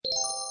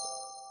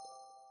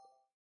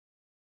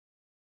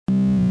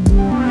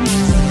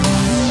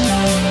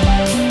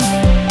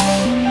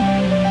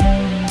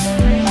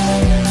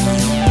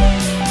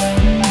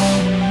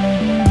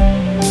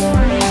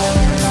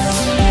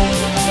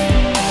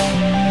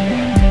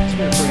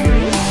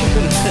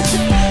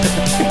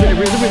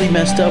really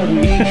messed up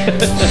week.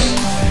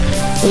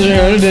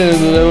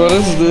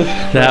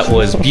 That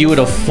was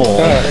beautiful.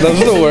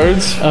 Those are the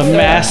words. A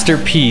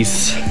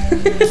masterpiece.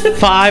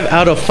 5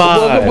 out of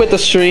 5. Woke up with a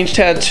strange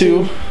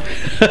tattoo.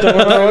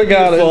 Don't know, I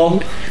got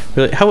it.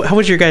 Really? How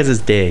was your guys'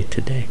 day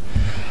today?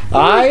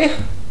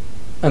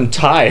 I'm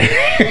tired.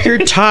 You're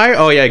tired?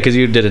 Oh yeah, because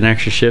you did an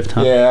extra shift,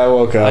 huh? Yeah, I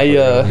woke up.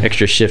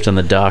 Extra shift on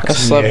the I docks.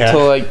 slept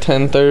till like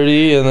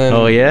 10:30 and then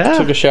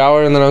took a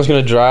shower and then I was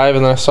gonna drive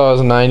and then I saw it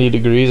was 90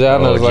 degrees out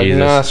and I was like,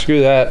 nah,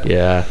 screw that.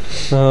 Yeah.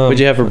 What'd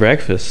you have for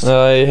breakfast?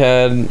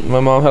 My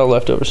mom had a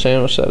leftover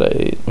sandwich that I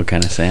ate. What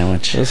kind of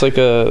sandwich? It's like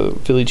a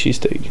Philly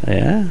cheesesteak.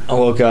 Yeah. I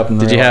woke up and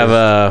did you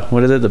have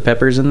what is it? The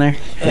peppers in there?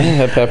 Yeah, it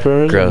had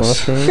peppers.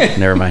 Gross.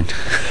 Never mind.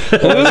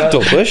 It was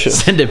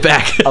delicious. Send it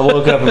back. I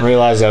woke up and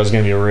realized I was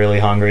gonna be really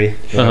hungry.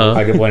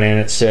 I went in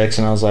at 6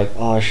 and I was like,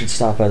 oh, I should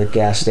stop by the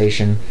gas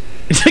station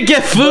to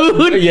get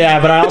food.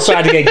 Yeah, but I also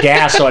had to get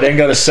gas, so I didn't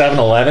go to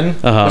 7-Eleven,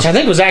 which I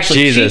think was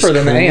actually cheaper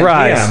than the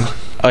A&PM.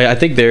 Oh yeah, I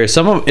think there's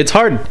some of it's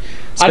hard.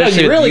 I know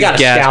you really got to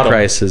scout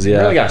prices. Yeah,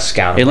 you really got to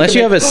scout them. Unless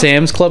you have a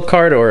Sam's Club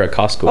card or a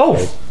Costco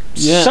card.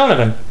 Yeah. Son of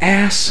an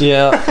ass.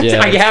 Yeah.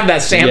 I have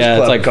that Sam's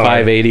Club it's like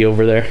card. $5.80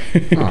 over there.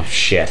 Oh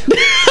shit.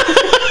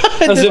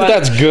 As if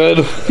that's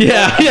good.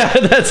 Yeah,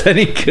 that's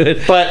any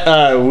good.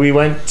 But we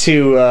went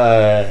to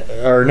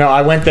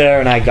I went there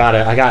and I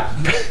got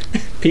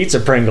pizza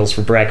Pringles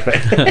for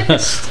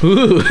breakfast.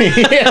 Ooh.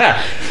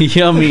 Yeah.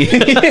 Yummy.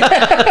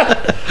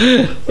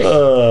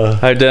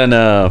 I've done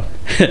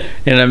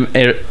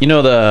and you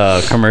know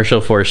the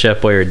commercial for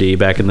Chef Boyardee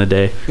back in the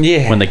day?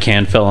 Yeah. When the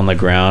can fell on the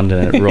ground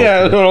and it rolled.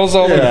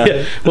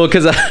 Yeah. Well,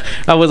 because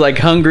I was like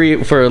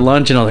hungry for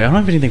lunch and I was like, I don't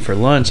have anything for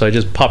lunch, so I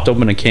just popped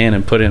open a can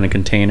and put it in a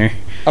container.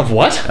 Of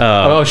what?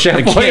 Chef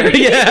Boyardee.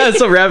 Yeah,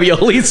 some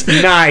raviolis.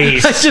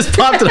 Nice. I just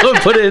popped it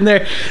up, put it in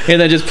there, and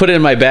then just put it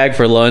in my bag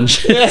for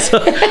lunch. Yeah. So,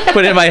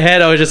 but in my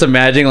head, I was just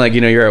imagining like,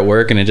 you're at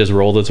work and it just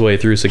rolled its way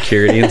through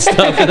security and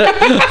stuff.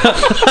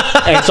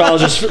 And so I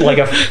was just like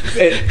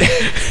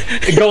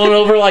going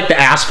over like the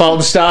asphalt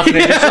and stuff, and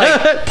it just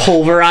like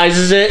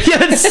pulverizes it.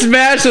 Yeah, it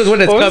smashes when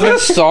it's what coming. What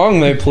was that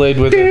song they played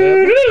with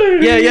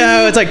it?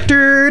 Yeah, it's like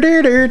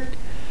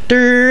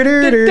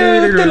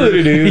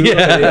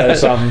yeah,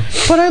 something.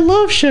 But I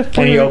love Chef Boyardee.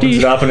 And he opens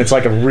it up and it's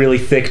like a really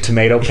thick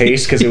tomato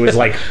paste because it was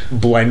like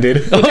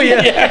blended. Oh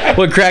yeah.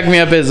 What cracked me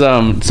up is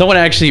someone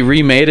actually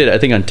remade it, I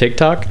think on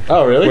TikTok.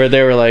 Oh really? Where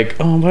they were like,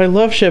 oh, but I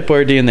love Chef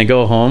Boyardee, and they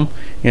go home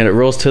and it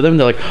rolls to them.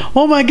 They're like,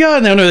 oh my god!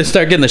 And then they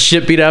start getting the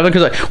shit beat out of them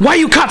because like, why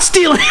you caught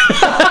stealing?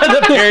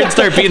 The parents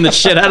start beating the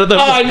shit out of them.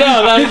 Oh I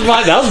know,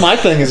 that was my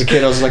thing as a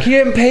kid. I was like, he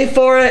didn't pay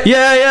for it.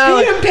 Yeah.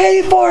 He didn't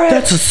pay for it.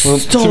 That's a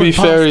stolen to be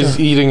pasta. fair, he's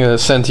eating a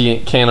sentient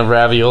can of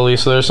ravioli,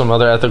 so there's some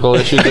other ethical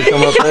issues that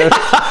come up there.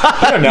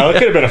 I don't know. It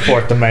could have been a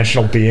fourth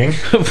dimensional being.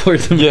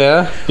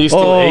 Yeah, he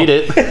still ate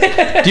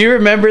it. Do you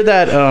remember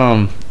that?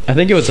 I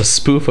think it was a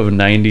spoof of a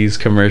 90s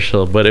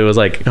commercial, but it was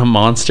like a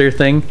monster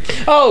thing.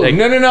 Oh, like,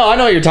 no. I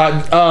know what you're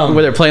talking.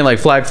 Where they're playing like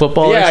flag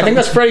football. Yeah, I think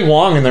that's Freddie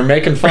Wong, and they're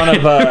making fun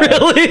of.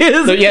 Really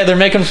is? They're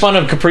making fun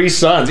of Capri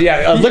Suns.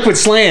 Yeah, Liquid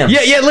Slams.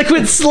 Yeah,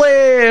 Liquid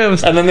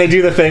Slams. And then they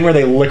do the thing where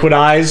they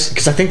liquidize,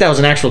 because I think that was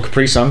an actual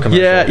Capri Sun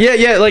commercial.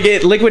 Yeah. Like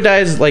it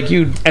liquidized, like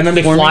you. And then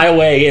they fly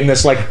away in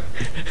this like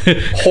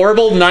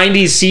horrible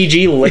 90s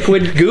CG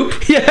liquid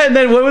goop. Yeah, and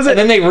then what was it? And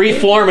then they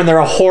reform, and they're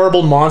a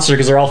horrible monster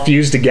because they're all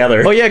fused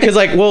together. Oh yeah, because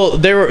like, well,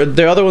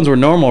 the other ones were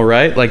normal,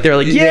 right? Like they're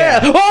like,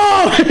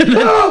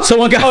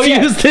 someone got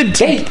fused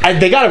into.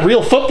 They got a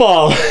real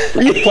football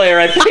player,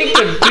 I think,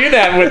 to do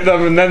that with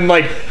them, and then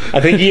like I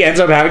think he ends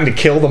up having to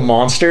kill the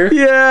monster.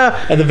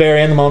 Yeah. At the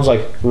very end, the mom's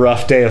like,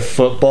 rough day of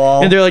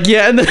football. And they're like,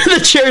 yeah, and then the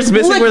chair's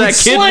missing where that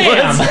kid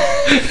was.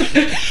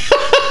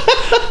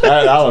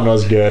 That one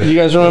was good. You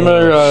guys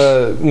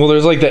remember?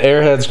 There's like the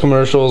Airheads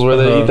commercials where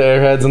they eat the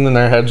Airheads and then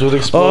their heads would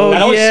explode.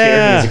 That always scared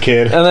me as a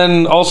kid. And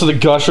then also the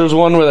Gushers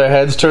one where their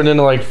heads turned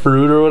into like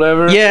fruit or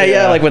whatever.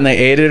 Yeah, like when they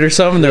ate it or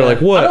something, they're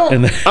like, what? I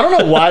don't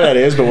know why that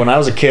is, but when I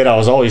was a kid, I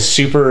was always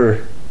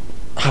super.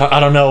 I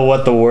don't know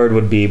what the word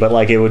would be, but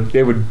like it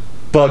would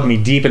bug me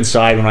deep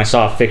inside when I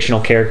saw a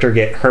fictional character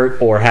get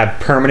hurt or have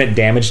permanent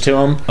damage to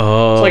him.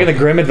 Oh. It's like in the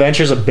Grim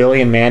Adventures of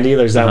Billy and Mandy.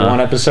 There's that one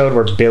episode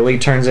where Billy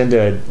turns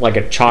into like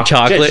a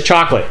chocolate.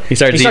 He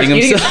starts eating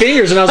his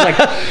fingers, and I was like,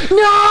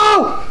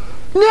 no,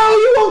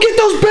 you won't get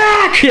those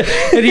back.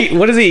 Yeah. And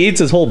what does he eat?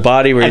 His whole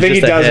body? Where I think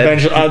he does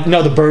eventually.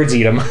 No, the birds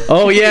eat him.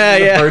 Oh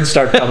yeah, the birds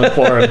start coming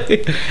for him.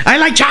 I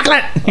like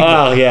chocolate.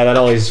 Oh yeah, that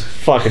always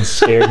fucking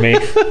scared me.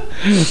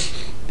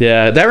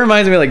 Yeah, that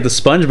reminds me of like the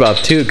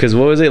SpongeBob too, because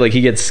what was it? Like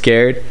he gets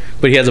scared,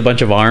 but he has a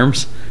bunch of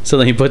arms, so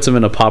then he puts them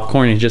in a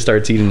popcorn and he just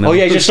starts eating them. Oh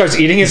yeah, he just starts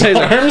eating his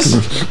arms?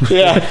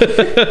 Yeah.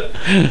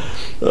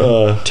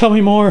 Tell me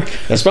more.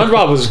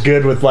 SpongeBob was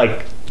good with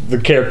like the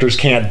characters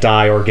can't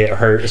die or get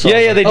hurt. So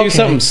they do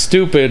something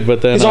stupid,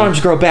 but then his arms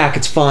grow back,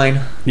 it's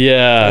fine.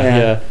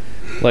 Yeah.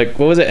 Like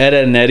what was it, Ed,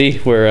 Edd and Eddy,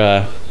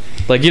 where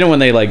like, when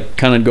they like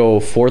kind of go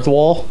fourth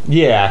wall,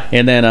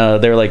 and then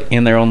they're like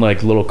in their own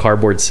like little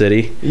cardboard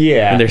city,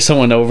 and there's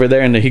someone over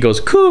there and he goes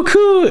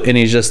coo, and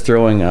he's just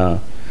throwing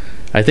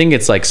I think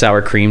it's like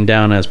sour cream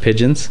down as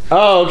pigeons.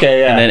 Oh,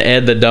 okay, yeah. And then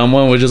Ed, the dumb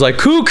one, was just like,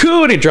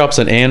 cuckoo, and he drops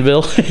an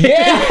anvil.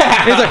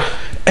 Yeah! He's like,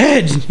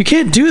 Ed, you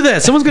can't do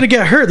that. Someone's going to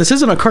get hurt. This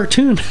isn't a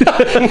cartoon.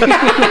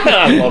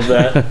 I love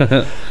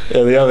that.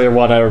 Yeah, the other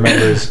one I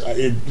remember is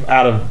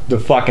out of the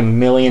fucking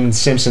million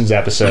Simpsons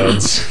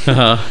episodes.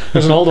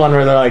 There's an old one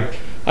where they're like,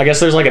 I guess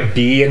there's like a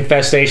bee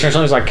infestation or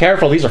something. He's like,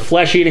 careful, these are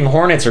flesh-eating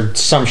hornets or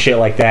some shit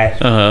like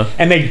that.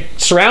 And they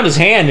surround his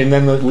hand and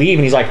then they leave,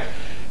 and he's like,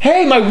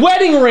 hey, my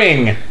wedding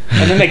ring!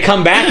 And then they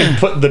come back and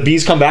the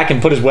bees come back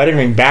and put his wedding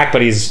ring back, but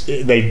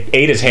they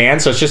ate his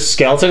hand, so it's just a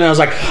skeleton. And I was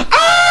like,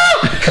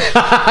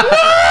 no!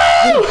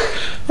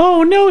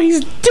 Oh no, he's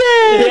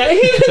dead! Yeah,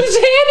 his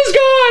hand is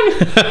gone!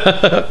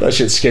 That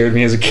shit scared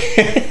me as a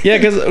kid. Yeah,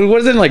 because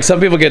wasn't like some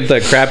people get the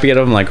crappy out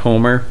of them, like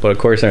Homer, but of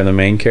course they're the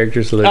main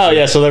characters. So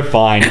so they're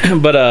fine.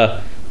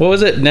 But what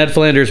was it? Ned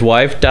Flanders'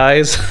 wife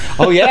dies.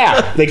 Oh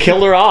yeah, they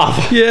killed her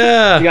off.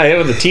 Yeah, you got hit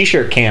with a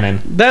t-shirt cannon.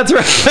 That's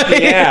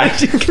right. Yeah,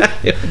 she got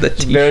hit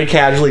with very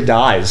casually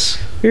dies.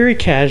 Very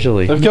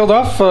casually. They've killed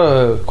off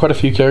quite a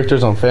few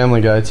characters on Family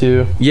Guy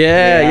too.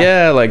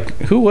 Yeah. Like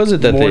who was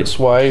it that Mort's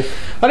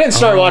wife? I didn't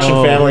start watching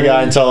Family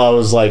Guy until I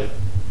was like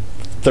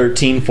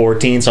 13,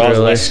 14, so I was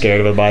less scared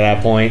of it by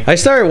that point. I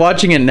started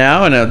watching it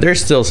now, and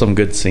there's still some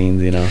good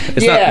scenes. You know,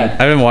 I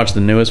haven't watched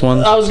the newest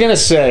ones. I was gonna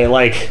say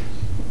like.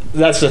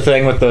 That's the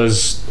thing with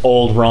those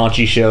old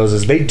raunchy shows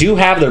is they do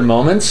have their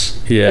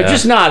moments. Yeah. They're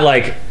just not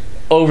like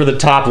over the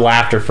top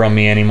laughter from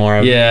me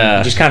anymore. Yeah.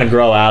 You just kind of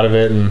grow out of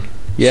it and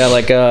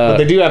but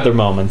they do have their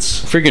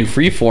moments. Freaking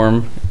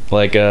Freeform,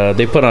 like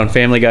they put on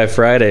Family Guy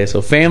Friday,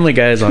 so Family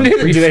Guy is on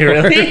Freeform. Do they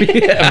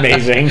really? Yeah.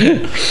 Amazing.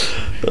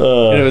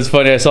 And it was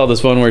funny. I saw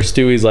this one where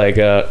Stewie's like,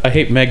 I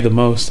hate Meg the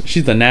most.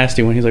 She's the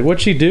nasty one. He's like,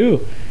 what'd she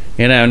do?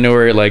 And I know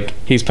where like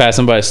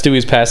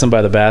Stewie's passing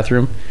by the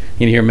bathroom.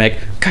 You hear Meg,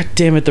 God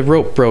damn it, the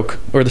rope broke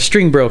or the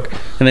string broke.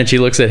 And then she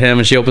looks at him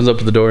and she opens up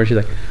the door and she's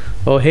like,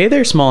 oh hey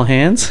there, small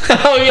hands.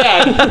 Oh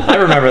yeah, I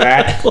remember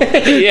that.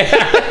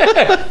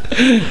 Yeah.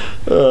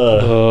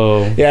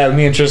 Yeah,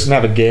 me and Tristan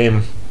have a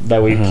game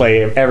that we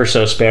play ever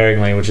so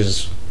sparingly, which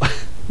is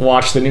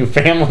watch the new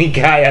Family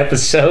Guy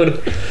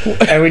episode,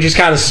 and we just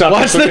kind of suffer.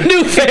 Watch the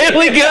new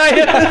Family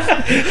Guy.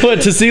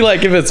 What, to see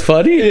like if it's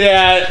funny?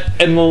 Yeah,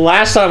 and the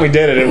last time we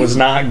did it, it was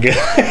not good.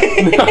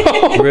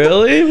 No.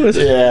 Really?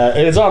 Yeah,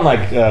 it's on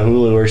like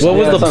Hulu or something.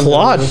 What was the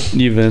plot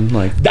even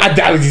like?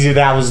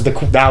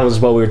 That was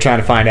what we were trying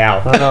to find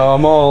out. I know,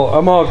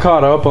 I'm all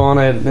caught up on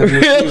it. And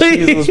Really?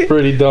 This season's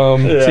pretty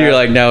dumb. Yeah. So you're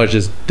like, now it's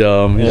just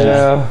dumb.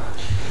 Yeah.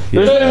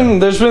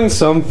 There's been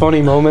some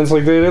funny moments.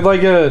 Like they did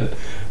like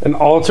an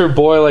altar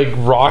boy like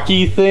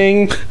Rocky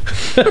thing.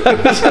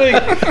 It's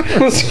like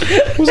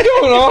what's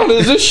going on?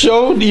 Does this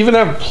show even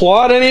have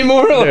plot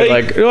anymore? They're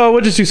like, oh, we'll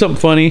just do something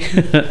funny.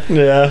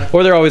 Yeah.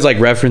 Or they're always like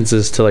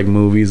references to like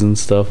movies and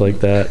stuff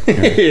like that.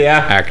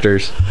 Yeah.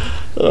 Actors.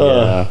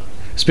 Yeah.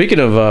 Speaking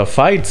of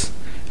fights,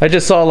 I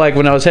just saw like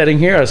when I was heading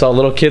here, I saw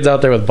little kids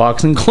out there with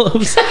boxing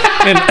gloves,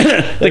 and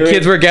the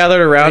kids were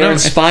gathered around them.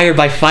 Inspired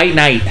by Fight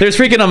Night. There's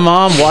freaking a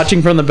mom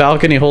watching from the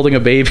balcony holding a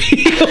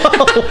baby.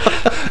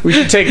 We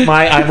should take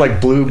I have like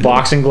blue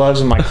boxing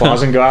gloves in my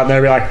closet and go out there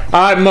and be like,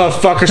 alright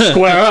motherfucker,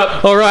 square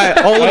up. All right,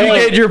 all of you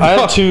get your I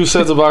have 2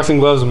 sets of boxing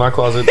gloves in my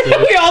closet too.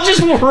 We all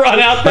just run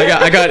out there.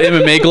 I got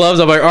MMA gloves.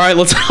 I'm like, all right,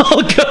 let's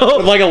all go.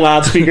 With like a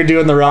loudspeaker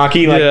doing the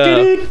Rocky, like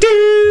doo-doo-doo.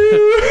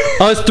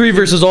 Oh, it's 3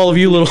 versus all of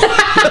you little.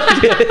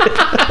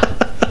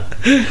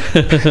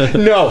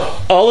 No,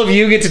 all of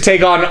you get to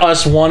take on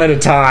us one at a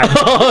time.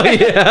 Oh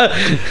yeah.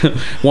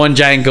 One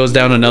giant goes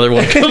down, another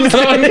one comes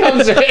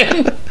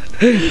in.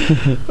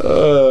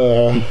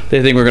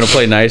 They think we're gonna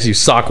play nice. You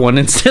sock one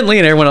instantly,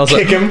 and everyone else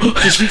kick him.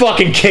 Just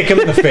fucking kick him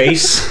in the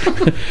face.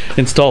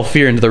 Install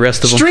fear into the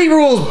rest of them. Street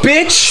rules,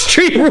 bitch.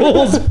 Street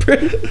rules.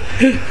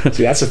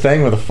 See, that's the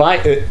thing with a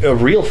fight, a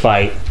real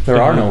fight.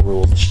 There are no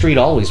rules. The street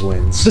always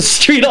wins. The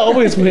street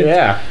always wins.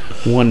 Yeah.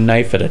 One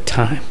knife at a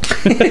time.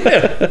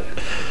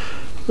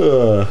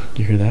 You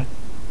hear that?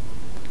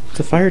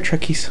 It's a fire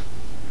truckies.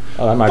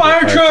 Oh, that might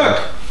fire be a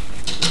truck.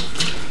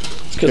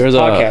 There's a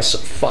podcast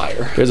of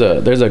fire.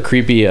 There's a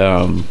creepy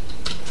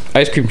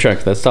ice cream truck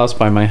that stops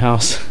by my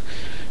house.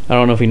 I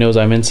don't know if he knows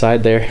I'm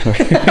inside there,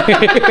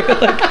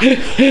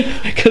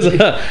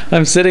 because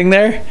I'm sitting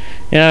there,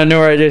 and I know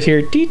where I just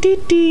hear dee dee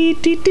dee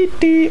dee dee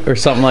dee or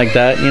something like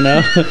that, you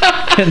know.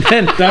 And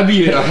then that'd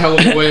be a hell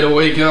of a way to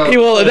wake up.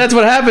 Well, that's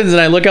what happens,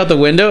 and I look out the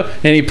window,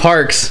 and he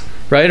parks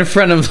right in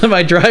front of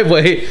my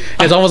driveway.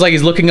 It's almost like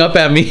he's looking up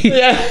at me,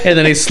 and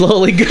then he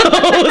slowly goes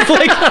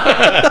like.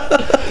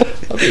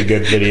 That'd be a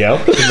good video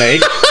to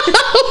make.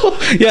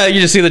 Yeah,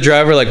 you just see the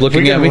driver like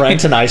looking at me. We can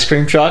rent an ice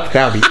cream truck.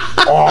 That would be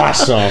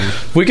awesome.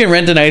 We can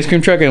rent an ice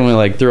cream truck and we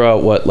like throw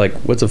out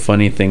what's a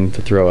funny thing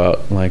to throw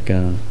out, like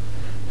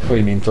what do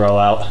you mean throw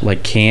out?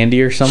 Like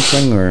candy or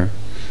something, or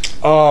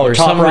or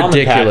something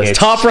ridiculous. Packets.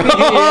 Top ramen. Yeah.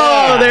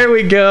 Oh, there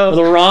we go. Or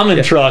the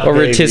ramen truck. Or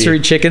rotisserie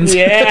chickens.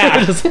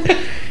 Yeah.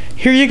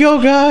 Here you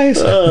go,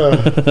 guys.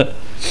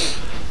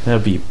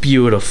 That'd be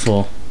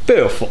beautiful.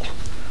 Beautiful.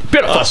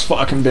 Beautiful. That's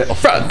fucking beautiful.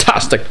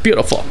 Fantastic.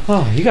 Beautiful.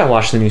 Oh, you gotta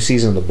watch the new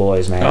season of The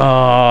Boys, man.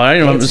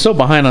 I'm so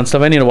behind on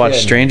stuff. I need to watch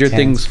getting Stranger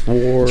intense.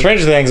 Things 4.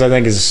 Stranger Things, I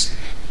think, is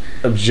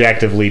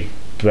objectively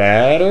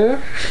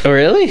better, Oh,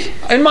 really?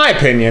 in my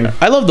opinion.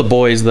 I love The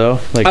Boys, though.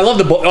 Like, I love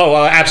the boy. Oh,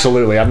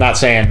 absolutely. I'm not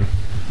saying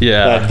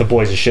that The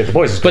Boys is shit. The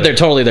Boys is but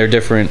good. they're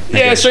different. I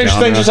Yeah, guess, Stranger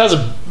genre. Things just has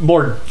a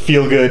more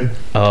feel good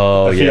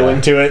Oh, feeling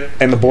yeah. to it,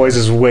 and The Boys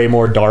is way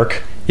more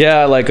dark.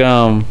 Yeah, like,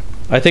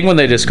 I think when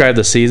they describe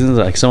the seasons,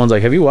 like, someone's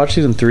like, have you watched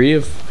season 3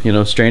 of,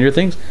 Stranger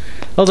Things?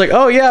 I was like,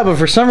 oh, yeah, but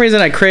for some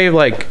reason I crave,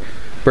 like,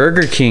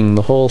 Burger King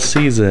the whole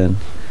season.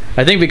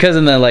 I think because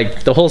in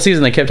the whole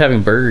season they kept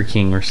having Burger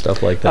King or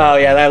stuff like that. Oh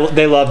yeah,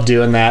 they love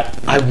doing that.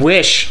 I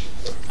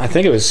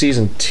think it was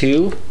season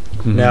 2.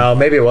 Mm-hmm. No,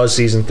 maybe it was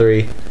season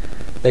 3.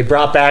 They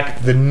brought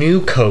back the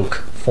new Coke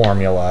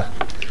formula.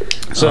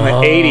 So in the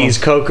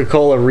 80s,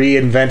 Coca-Cola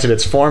reinvented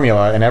its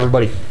formula, and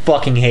everybody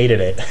fucking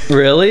hated it.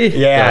 Really?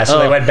 Yeah, so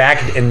they went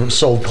back and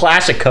sold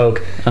classic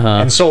Coke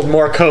and sold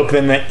more Coke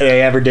than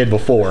they ever did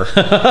before.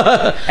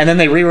 And then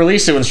they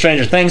re-released it when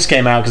Stranger Things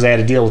came out because they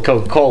had a deal with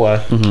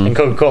Coca-Cola. And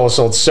Coca-Cola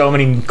sold so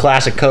many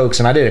classic Cokes,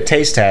 and I did a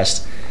taste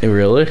test,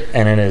 Really?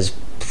 and it is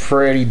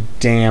pretty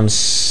damn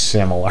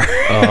similar.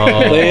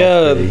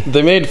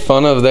 They made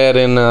fun of that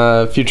in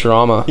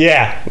Futurama.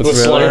 Yeah. With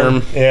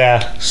Slurm.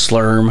 Yeah.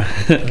 Slurm.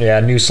 Yeah,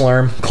 new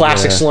Slurm.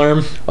 Classic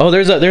Slurm. Oh,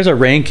 there's a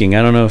ranking.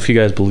 I don't know if you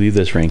guys believe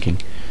this ranking.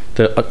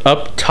 The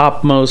up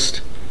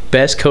topmost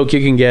best Coke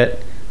you can get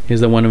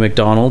is the one at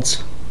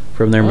McDonald's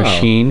from their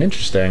machine.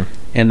 Interesting.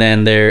 And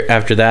then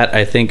after that,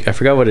 I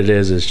forgot what it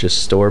is. It's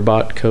just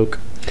store-bought Coke,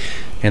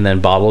 and then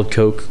bottled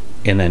Coke,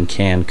 and then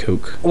canned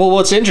Coke. Well,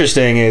 what's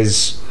interesting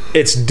is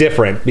it's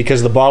different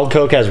because the bottled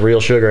Coke has real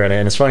sugar in it,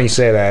 and it's funny you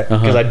say that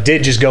because I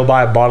did just go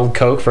buy a bottled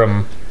Coke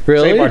from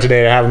Really? Save Mart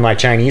today to have in my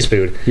Chinese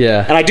food.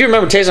 Yeah. And I do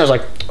remember tasting. I was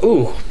like,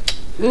 ooh,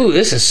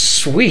 this is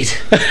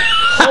sweet.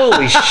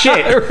 Holy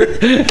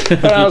shit!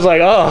 And I was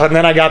like, oh, and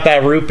then I got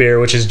that root beer,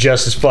 which is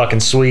just as fucking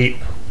sweet.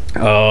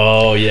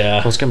 Oh yeah.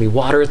 Well, it's gonna be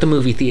water at the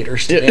movie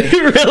theaters today.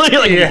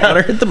 Really? Like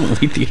water at the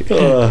movie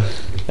theater.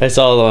 I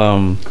saw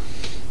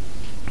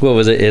what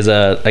was it?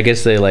 I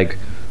guess they like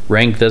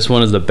ranked this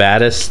one as the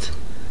baddest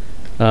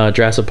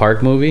Jurassic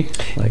Park movie.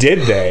 Like,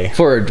 Did they?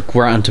 for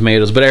Rotten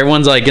Tomatoes, but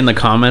everyone's like in the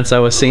comments I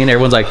was seeing,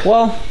 everyone's like,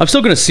 Well, I'm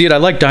still gonna see it. I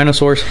like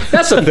dinosaurs.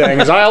 that's the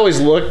thing is I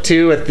always look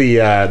too at the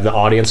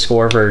audience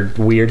score for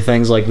weird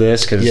things like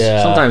this because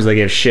sometimes they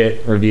give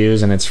shit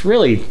reviews and it's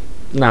really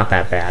not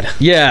that bad.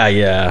 Yeah.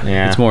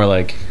 It's more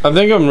like I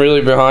think I'm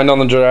really behind on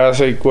the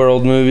Jurassic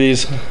World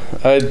movies.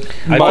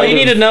 All you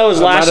need to know is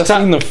last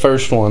time seen the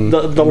first one.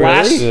 the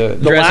last Yeah. the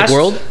Jurassic last,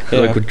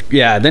 World.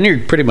 Yeah. Then you're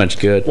pretty much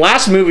good.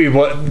 Last movie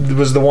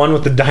was the one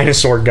with the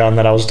dinosaur gun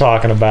that I was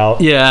talking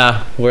about.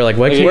 Yeah, we're like,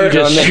 why can't You're you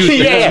just done shoot? next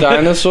to Yeah. this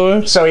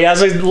dinosaur. So he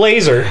has a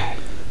laser,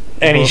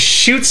 and he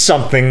shoots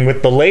something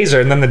with the laser,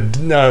 and then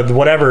the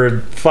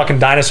whatever fucking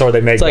dinosaur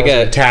they make like goes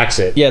and a- attacks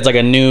it. Yeah, it's like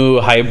a new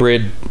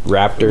hybrid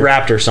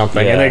raptor.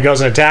 Something, Yeah. and then it goes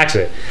and attacks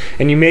it.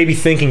 And you may be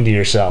thinking to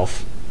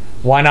yourself,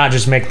 why not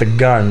just make the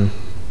gun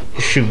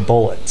shoot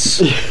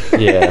bullets?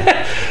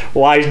 Yeah.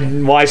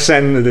 Why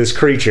send this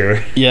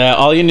creature? Yeah,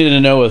 all you need to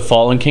know with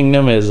Fallen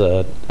Kingdom is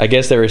I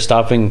guess they were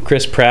stopping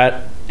Chris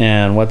Pratt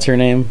and what's her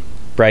name?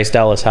 Bryce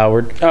Dallas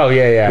Howard Oh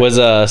yeah. was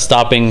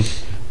stopping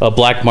a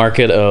black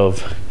market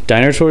of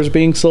dinosaurs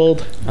being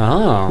sold,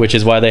 Oh. which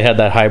is why they had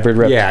that hybrid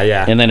rep.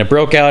 Yeah. And then it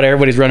broke out,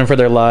 everybody's running for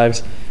their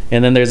lives.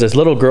 And then there's this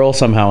little girl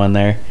somehow in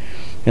there.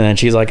 And then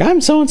she's like,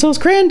 I'm so-and-so's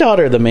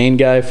granddaughter, the main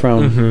guy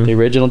from the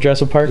original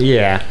Jurassic Park.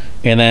 Yeah.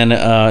 And then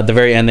at the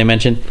very end, they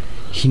mentioned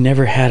he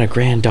never had a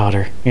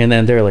granddaughter. And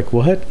then they're like,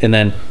 what? And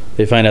then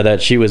they find out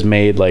that she was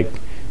made like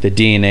the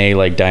DNA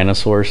like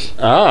dinosaurs.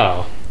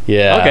 Oh.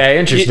 Yeah. Okay,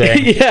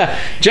 interesting. Yeah.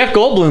 Jeff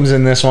Goldblum's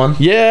in this one.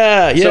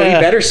 Yeah. So he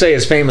better say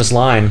his famous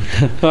line.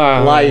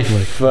 Life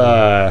finds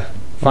a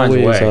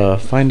Always, way.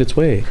 find its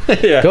way.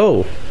 Yeah.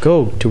 Go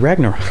to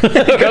Ragnarok.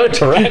 Go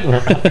to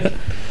Ragnarok.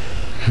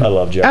 I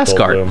love Jeff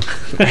Asgard.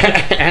 Goldblum.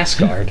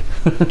 Asgard.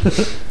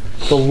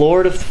 The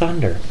Lord of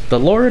Thunder. The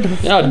Lord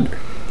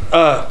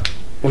of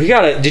We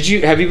gotta.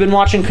 Have you been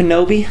watching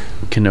Kenobi?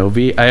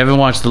 Kenobi. I haven't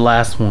watched the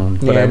last one,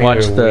 but Yeah, I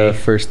watched neither the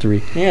first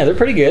 3. Yeah, they're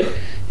pretty good.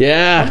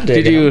 Yeah. I'm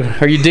digging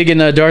Are you digging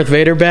Darth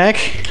Vader back?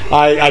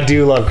 I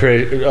do love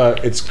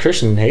it's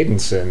Christian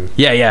Haydenson.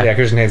 Yeah.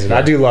 Christian Haydenson.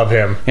 I do love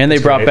him. And they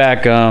He's brought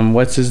great. back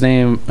What's his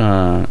name?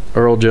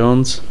 Earl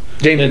Jones.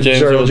 James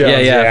James Earl Earl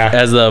Jones. Yeah.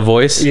 As the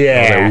voice. Yeah.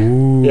 I was like,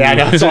 ooh. Yeah,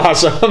 that's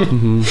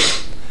awesome.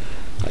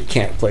 I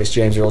can't place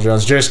James Earl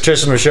Jones. Just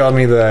Tristan was showing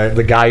me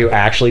the guy who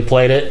actually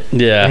played it.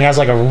 Yeah. And he has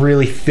like a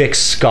really thick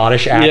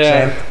Scottish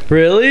accent.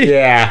 Really?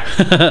 Yeah.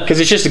 Because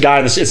it's just a guy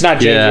in the It's not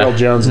James Yeah. Earl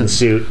Jones in the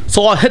suit.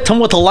 So I hit him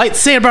with a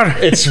lightsaber.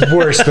 It's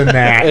worse than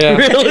that. Yeah.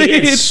 Really?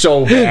 It's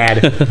so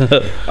bad.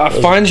 I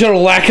find your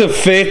lack of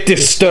faith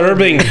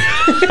disturbing.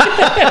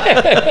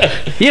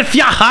 If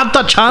you had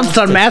the chance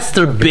to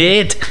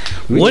masturbate,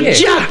 would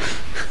ya?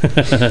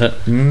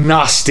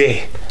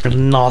 Nasty.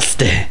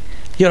 Nasty.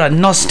 You're a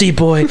nasty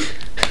boy.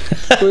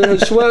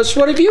 So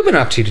what have you been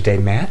up to today,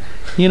 Matt?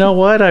 you know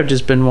what? I've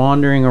just been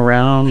wandering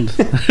around.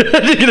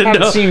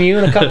 Haven't seen you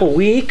in a couple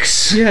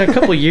weeks. Yeah, a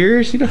couple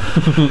years.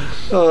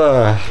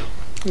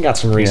 Got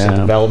some recent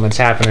developments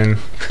happening.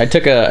 I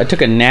took a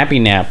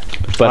nappy nap,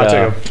 but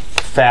I took a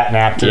fat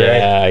nap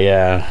today.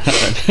 Yeah.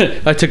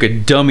 I took a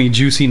dummy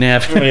juicy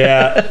nap.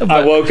 Yeah,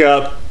 I woke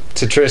up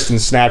to Tristan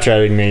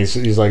Snapchatting me.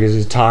 He's like, "Is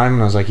it time?"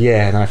 And I was like,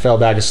 "Yeah." And then I fell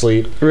back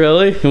aslead.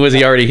 Really? Was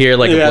he already here?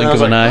 Like a blink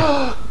of an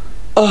eye.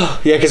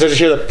 Oh, yeah, because I just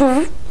hear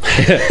the.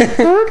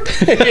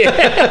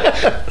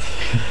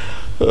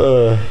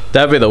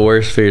 That'd be the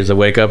worst fear, is to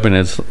wake up and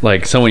it's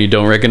like someone you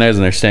don't recognize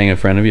and they're standing in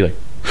front of you, like.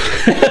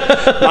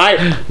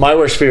 my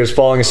worst fear is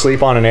falling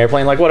asleep on an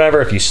airplane. Like,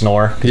 whatever if you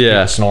snore. Yeah.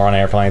 People snore on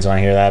airplanes when I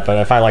hear that. But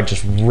if I like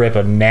just rip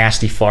a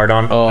nasty fart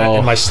in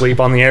my sleep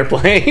on the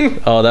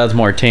airplane. Oh, that's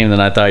more tame than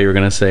I thought you were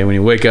gonna say. When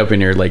you wake up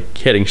and you're like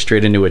heading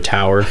straight into a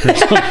tower or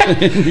something.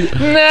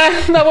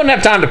 Nah, I wouldn't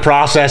have time to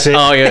process it.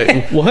 Oh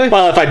yeah. What?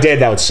 Well, if I did,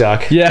 that would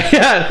suck.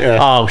 Yeah.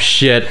 Oh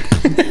shit.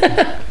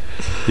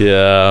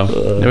 Yeah.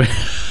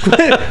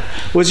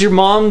 Was your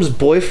mom's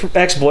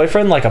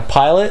ex-boyfriend like a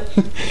pilot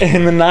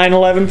in the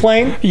 9/11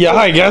 plane? Yeah,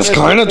 I guess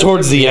kind of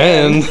towards the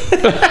end.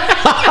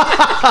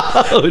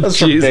 Oh, that's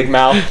from Big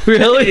Mouth.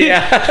 Really?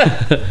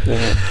 Yeah.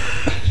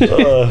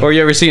 Or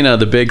you ever seen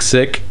The Big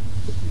Sick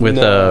with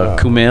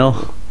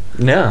Kumail?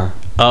 No.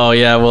 Oh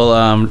yeah,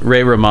 well,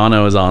 Ray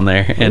Romano is on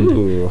there, and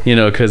you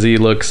know, because he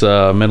looks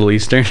Middle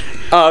Eastern.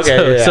 Oh,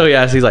 okay. So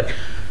yeah, he's like,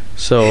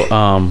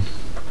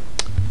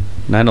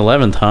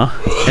 9/11, huh?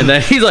 And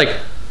then he's like,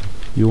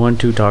 you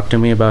want to talk to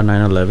me about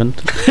 9/11?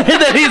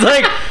 And then he's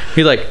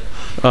like,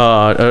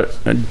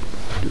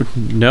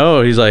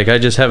 no. He's like, I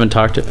just haven't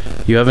talked to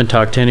you. Haven't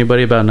talked to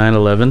anybody about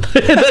 9/11?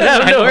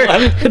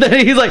 And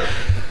then he's like,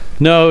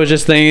 no, it was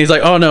just thinking. He's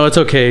like, oh no, it's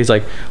okay. He's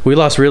like, we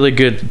lost three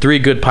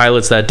good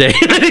pilots that day.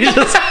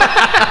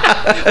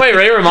 Wait,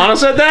 Ray Romano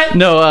said that?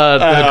 No,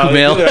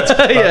 Kumail.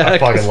 Yeah, I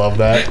fucking love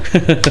that.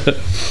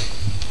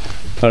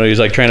 I don't know, he's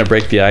like trying to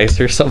break the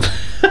ice or something.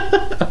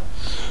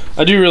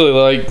 I do really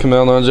like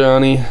Kumail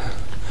Nanjiani.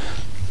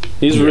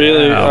 He's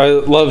really. I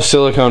love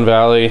Silicon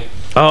Valley.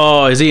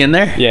 Oh, is he in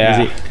there?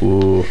 Yeah.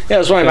 Ooh. Yeah, it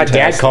was funny. My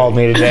dad called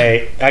me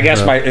today. I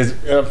guess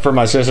for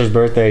my sister's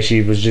birthday,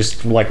 she was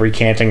just like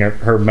recanting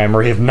her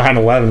memory of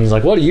 9/11. He's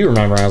like, "What do you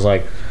remember?" And I was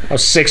like, "I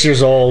was 6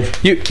 years old."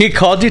 He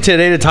called you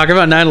today to talk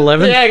about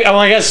 9/11? Yeah, well,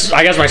 I guess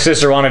my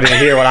sister wanted to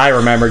hear what I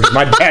remembered, because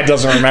my dad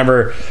doesn't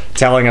remember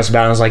telling us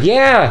about it. I was like,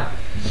 "Yeah,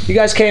 you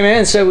guys came in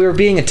and said we were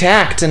being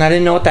attacked, and I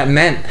didn't know what that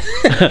meant."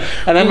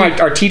 And then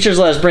our teachers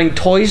let us bring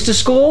toys to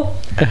school,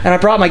 and I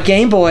brought my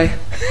Game Boy.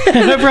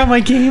 I brought my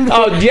Game Boy.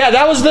 Oh yeah,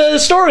 that was the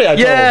story I told.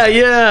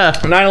 Yeah.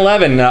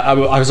 9/11. I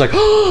was like, can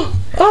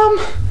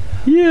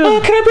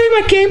I bring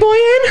my Game Boy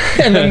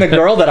in? And then the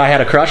girl that I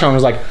had a crush on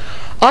was like,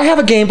 I have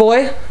a Game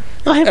Boy.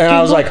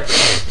 I was like,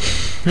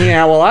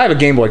 yeah, well, I have a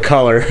Game Boy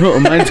Color. Oh,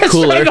 mine's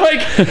cooler.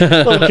 like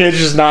little kids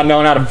just not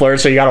knowing how to flirt,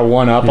 so you got to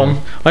one up them.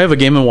 I have a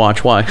Game &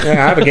 Watch. Why?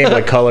 Yeah, I have a Game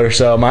Boy Color,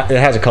 so it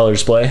has a color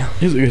display.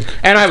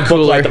 And I have a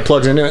book light that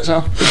plugs into it.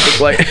 So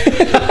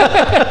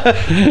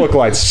book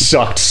light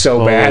sucked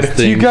so bad.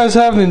 Do you guys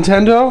have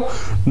Nintendo?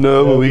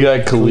 No, but we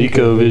got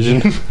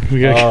ColecoVision.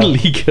 We got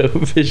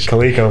ColecoVision.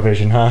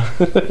 ColecoVision, huh?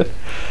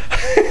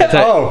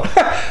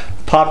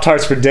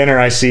 Pop-Tarts for dinner,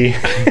 I see.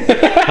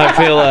 I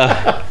feel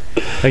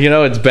you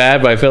know, it's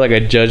bad, but I feel like I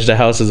judged a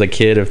house as a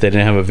kid if they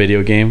didn't have a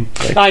video game.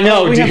 Like, I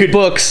know, we dude. have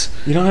books.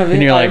 You don't have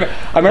video. And you're like,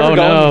 I remember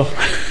going. No.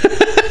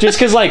 Just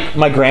because, like,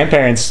 my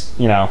grandparents,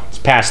 you know, it's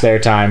past their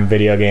time,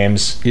 video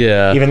games.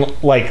 Yeah. Even,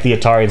 like, the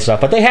Atari and stuff.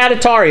 But they had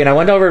Atari, and I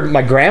went over,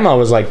 my grandma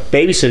was, like,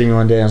 babysitting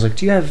one day. I was like,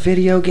 do you have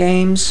video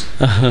games?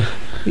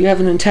 You have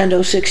a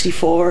Nintendo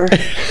 64?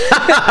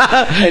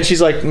 And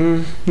she's like,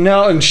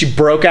 no. And she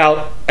broke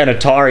out an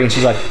Atari, and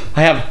she's like,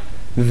 I have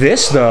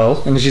this,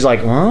 though. And she's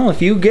like, well,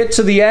 if you get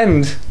to the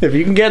end, if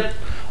you can get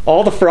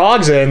all the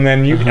frogs in,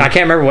 then you I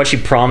can't remember what she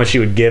promised she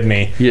would give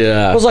me.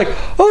 Yeah. I was like,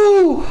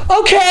 oh,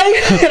 okay.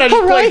 And I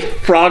just played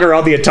Frogger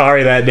on the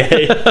Atari that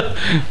day.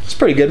 It's a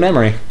pretty good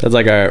memory. That's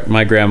like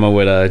my grandma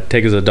would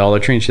take us to Dollar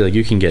Tree, and she's like,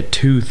 you can get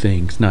 2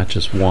 things, not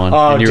just one.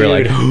 Oh, and you were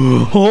like,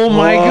 oh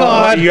my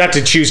God. You have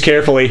to choose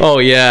carefully. Oh,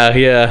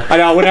 yeah. I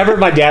know, whenever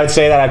my dad would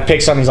say that, I'd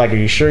pick something. He's like, are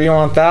you sure you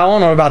want that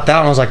one? Or about that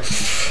one? I was like,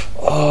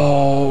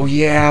 oh,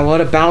 yeah,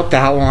 what about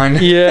that one?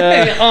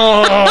 Yeah.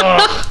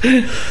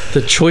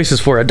 The choice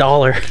is for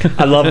 $1.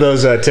 I love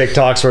those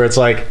TikToks where it's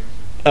like,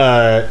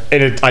 I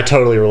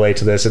totally relate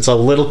to this. It's a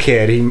little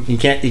kid.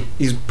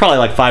 He's probably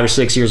like 5 or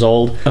 6 years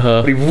old.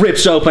 But he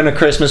rips open a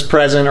Christmas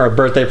present or a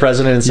birthday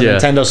present, and it's a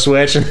Nintendo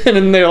Switch,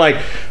 and they're like,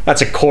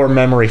 "That's a core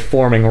memory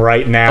forming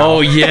right now."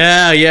 Oh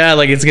yeah,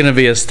 like it's gonna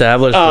be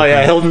established. Oh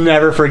yeah, he'll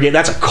never forget.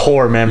 That's a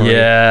core memory.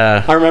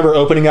 Yeah. I remember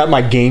opening up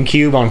my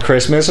GameCube on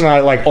Christmas, and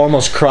I like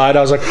almost cried.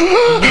 I was like,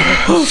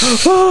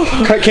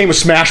 came with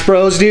Smash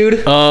Bros,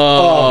 dude.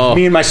 Oh,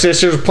 me and my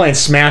sisters were playing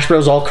Smash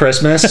Bros all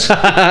Christmas.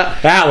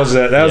 That was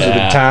it. That was a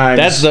good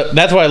times.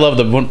 That's why I love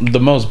the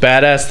most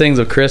badass things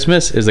of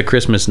Christmas is the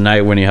Christmas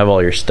night when you have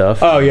all your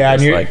stuff. Oh yeah,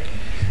 and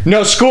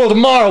No school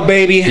tomorrow,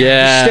 baby.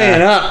 Yeah. We're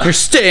staying up. We're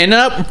staying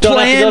up. Don't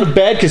playing. have to go to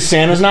bed because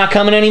Santa's not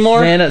coming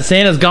anymore.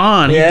 Santa's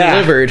gone. Yeah. He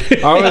delivered.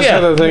 I always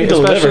had to think,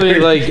 especially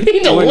like He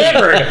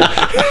delivered.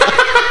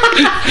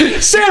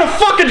 Santa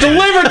fucking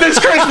delivered this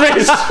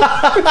Christmas.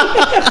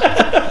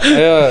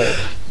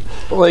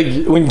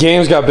 like when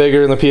games got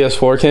bigger and the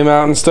PS4 came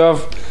out and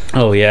stuff.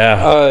 Oh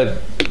yeah.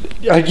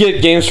 I'd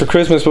get games for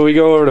Christmas, but we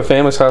go over to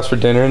family's house for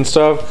dinner and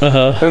stuff.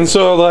 And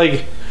so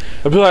like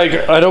I'd be like,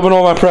 I'd open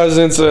all my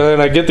presents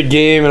and I'd get the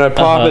game and I'd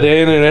pop it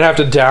in and I'd have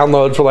to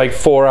download for like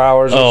 4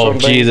 hours or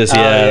something. Oh Jesus,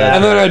 yeah.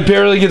 And then I'd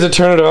barely get to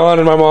turn it on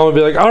and my mom would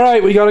be like, all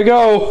right, we gotta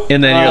go.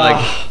 And then you're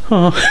like,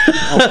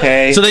 oh.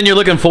 Okay. So then you're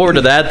looking forward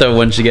to that though.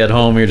 Once you get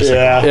home, you're just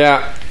like,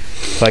 Yeah.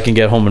 if I can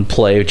get home and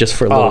play just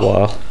for a little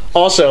while.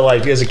 Also,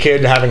 like as a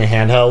kid having a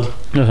handheld,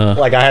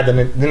 like I had the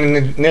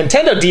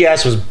Nintendo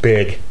DS was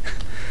big.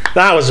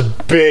 That was a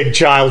big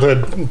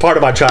part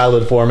of my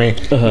childhood for me.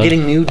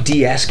 Getting new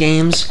DS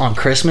games on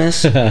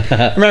Christmas.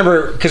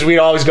 Remember, because we'd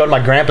always go to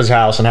my grandpa's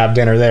house and have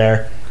dinner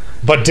there.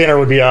 But dinner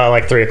would be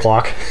like 3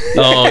 o'clock.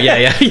 Oh,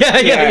 yeah.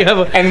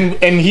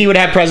 And he would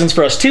have presents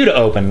for us too to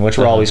open, which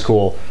were always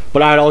cool.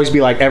 But I'd always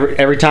be like,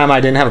 every time I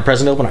didn't have a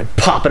present to open, I'd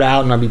pop it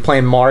out and I'd be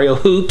playing Mario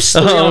Hoops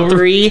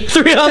 3-on-3.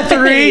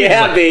 3-on-3?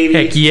 Yeah, baby.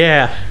 Heck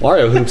yeah.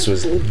 Mario Hoops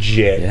was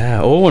legit. Yeah.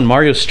 Oh, and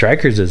Mario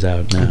Strikers is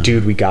out now.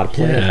 Dude, we gotta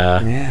play it.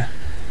 Yeah.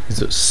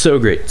 It's so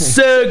great.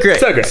 So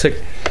great.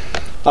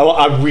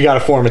 We gotta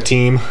form a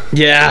team.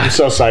 Yeah. I'm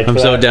so psyched. I'm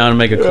so down to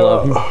make a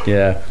club.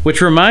 Yeah.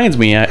 Which reminds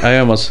me, I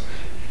almost...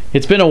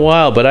 It's been a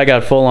while, but I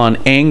got full on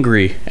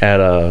angry at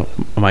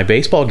my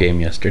baseball game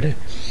yesterday.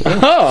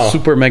 Oh.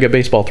 Super Mega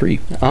Baseball 3.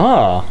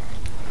 Oh.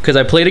 Because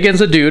I played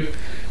against a dude,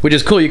 which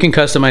is cool. You can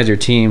customize your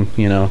team,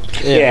 you know.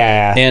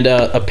 Yeah. And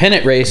a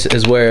pennant race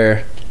is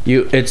where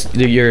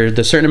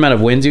the certain amount of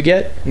wins you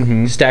get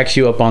stacks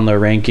you up on the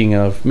ranking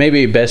of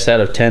maybe best out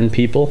of 10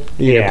 people.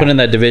 You put in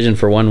that division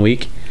for 1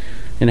 week.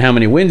 And how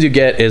many wins you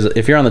get is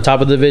if you're on the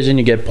top of the division,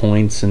 you get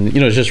points, and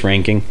it's just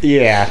ranking.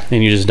 Yeah.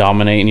 And you just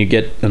dominate, and you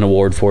get an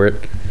award for it.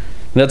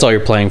 And that's all you're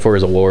playing for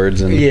is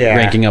awards and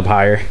ranking up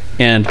higher.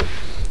 And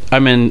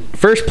I'm in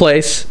first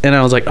place, and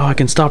I was like, oh, I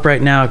can stop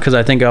right now because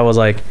I think I was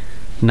like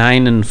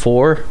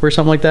 9-4 or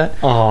something like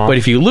that. But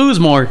if you lose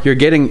more, you're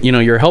getting,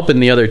 you're helping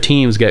the other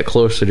teams get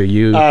closer to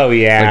you. Oh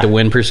yeah. Like the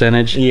win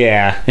percentage.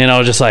 Yeah. And I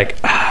was just like,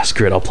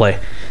 screw it, I'll play.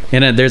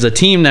 And then there's a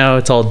team now.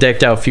 It's all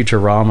decked out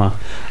Futurama.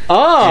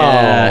 Oh.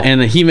 Yeah.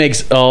 And he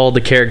makes all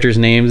the characters'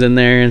 names in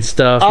there and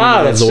stuff.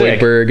 Oh, that's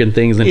Zoidberg sick. And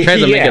things, and tries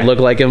to make it look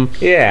like him.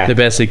 Yeah. The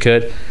best he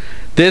could.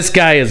 This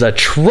guy is a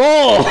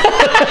troll.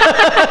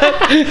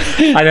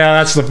 I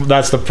know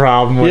that's the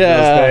problem with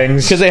those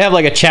things. Because they have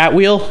like a chat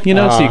wheel, so you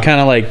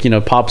kind of like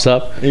pops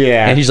up.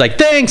 Yeah. And he's like,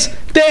 thanks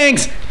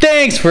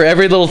for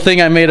every little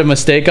thing I made a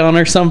mistake on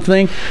or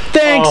something.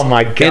 Thanks. Oh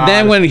my god. And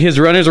then when his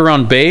runners are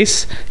on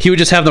base, he would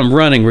just have them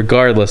running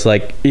regardless.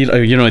 Like he'd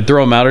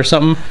throw them out or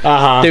something.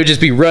 They would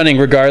just be running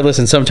regardless,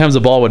 and sometimes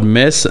the ball would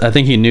miss. I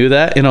think he knew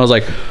that, and I was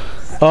like,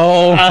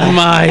 oh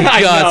my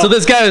god. So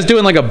this guy was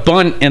doing like a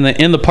bunt in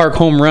the park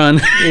home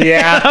run.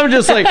 Yeah. I'm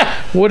just like,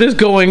 what is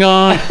going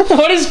on?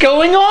 What is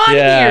going on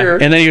here?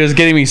 And then he was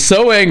getting me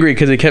so angry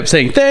because he kept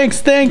saying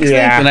thanks.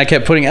 And I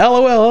kept putting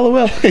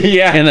LOL.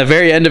 Yeah. And the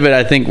very end of it,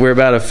 I think we're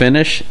about to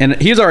finish. And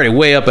he's already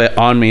way up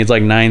on me. It's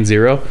like 9-0.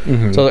 So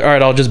I was like, all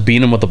right, I'll just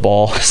beat him with the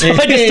ball. So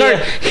I just start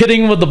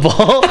hitting him with the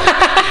ball.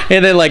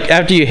 And then, like,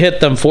 after you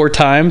hit them 4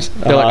 times,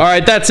 they're like, all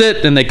right, that's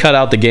it. And they cut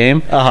out the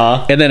game.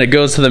 And then it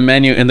goes to the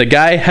menu. And the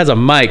guy has a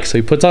mic. So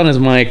he puts on his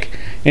mic.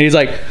 And he's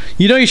like,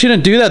 you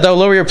shouldn't do that. That'll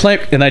lower your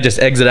play. And I just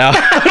exit out.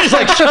 I'm just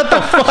like, shut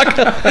the fuck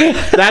up.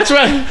 That's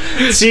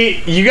what...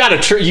 See, you gotta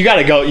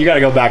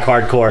go back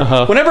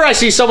hardcore. Whenever I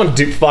see someone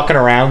fucking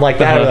around like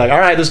that, I'm like, all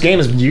right, this game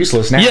is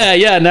useless now.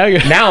 Yeah.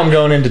 Now I'm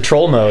going into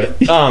troll mode.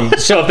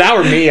 So if that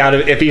were me,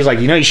 if he was like,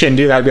 you shouldn't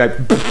do that,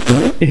 I'd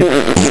be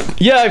like...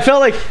 Yeah, I felt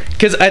like...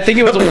 Because I think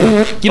it was...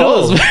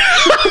 those...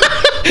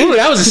 Ooh,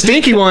 that was a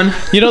stinky one.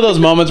 Those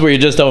moments where you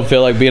just don't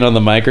feel like being on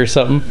the mic or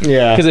something?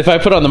 Yeah. Because if I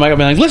put on the mic, I'd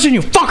be like, listen,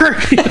 you fucker!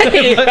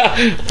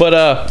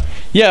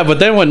 But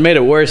then what made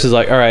it worse is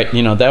like, all right,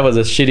 that was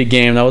a shitty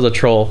game. That was a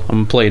troll. I'm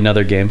going to play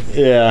another game.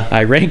 Yeah.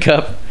 I rank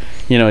up.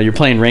 You're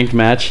playing ranked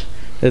match.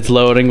 It's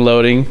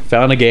loading.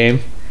 Found a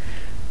game.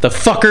 The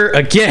fucker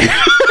again.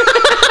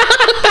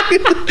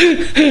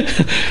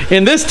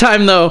 And this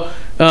time, though...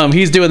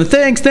 he's doing the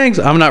thanks.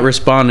 I'm not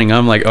responding.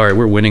 I'm like, all right,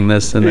 we're winning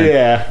this. And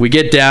then we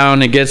get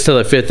down. It gets to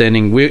the 5th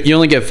inning. You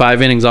only get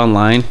 5 innings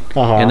online.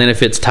 And then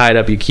if it's tied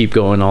up, you keep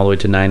going all the way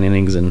to 9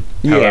 innings and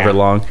however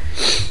long.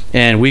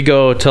 And we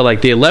go to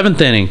like the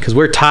 11th inning because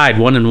we're tied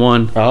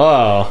 1-1.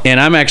 Oh. And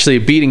I'm actually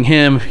beating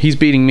him. He's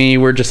beating me.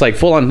 We're just like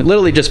full on,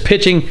 literally just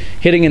pitching,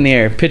 hitting in the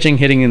air.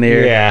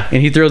 Yeah.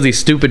 And he throws these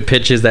stupid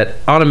pitches that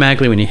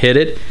automatically when you hit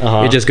it,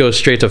 it just goes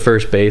straight to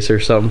first base or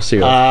something. So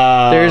you're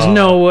like, there's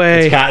no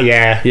way.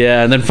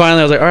 Yeah. And then finally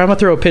I was like, all right, I'm going to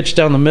throw a pitch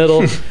down the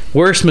middle.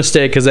 Worst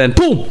mistake because then,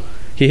 boom,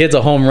 he hits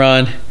a home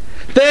run.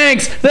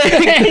 Thanks.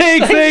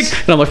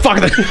 And I'm like, fuck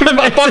it.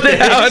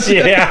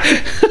 Yeah.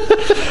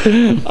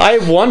 I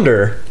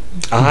wonder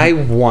I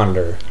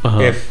wonder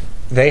if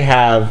they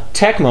have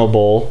Tecmo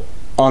Bowl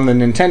on the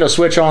Nintendo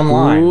Switch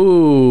Online.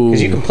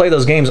 Because you can play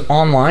those games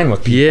online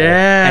with people.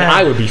 Yeah. And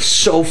I would be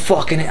so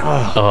fucking...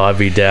 I'd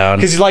be down.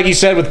 Because like you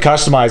said with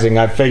customizing,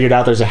 I figured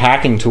out there's a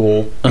hacking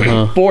tool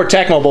for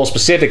Tecmo Bowl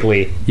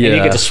specifically. Yeah. And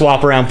you get to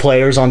swap around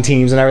players on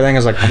teams and everything. I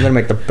was like, I'm going to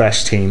make the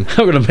best team.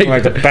 I'm going to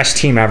make the best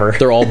team ever.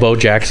 They're all Bo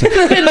Jackson.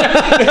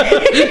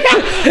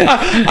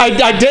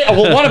 I did.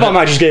 Well, one of them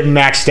I just gave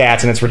max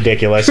stats, and it's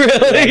ridiculous. Really?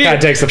 It kind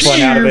of takes the fun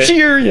out of it.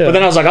 Yeah. But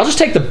then I was like, I'll just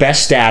take the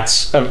best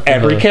stats of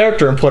every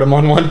character and put them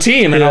on one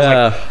team. And I was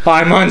like,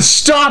 I'm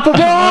unstoppable.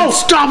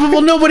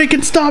 Unstoppable. Nobody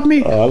can stop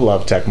me. Oh, I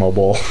love Tecmo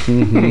Bowl.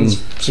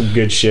 Some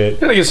good shit.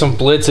 Gotta get some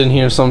blitz in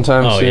here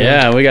sometime. Oh soon.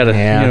 yeah, we gotta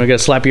we gotta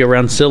slap you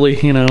around silly,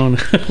 Yeah.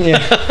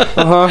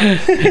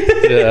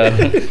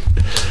 Yeah.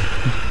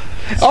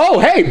 Oh,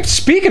 hey,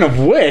 speaking of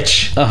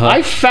which,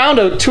 I found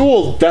a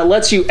tool that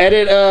lets you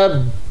edit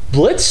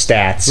Blitz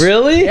stats.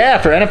 Really? Yeah,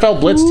 for NFL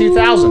Blitz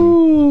 2000.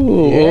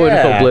 Ooh,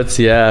 NFL Blitz,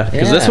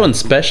 because this Yeah. one's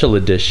special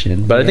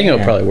edition, but I think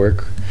it'll probably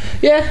work.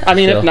 Yeah, I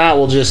mean, So. if not,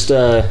 we'll just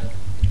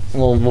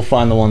we'll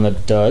find the one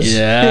that does.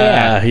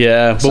 Yeah.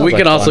 But Sounds we like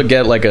can also fun.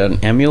 get like an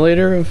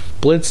emulator of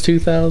Blitz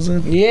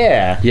 2000.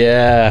 Yeah.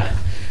 Yeah,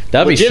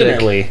 that'd be sick.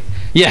 Legitimately.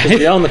 Yeah,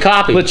 We own the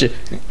copy.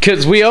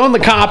 because we own the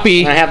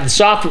copy. I have the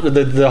software,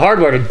 the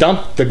hardware to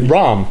dump the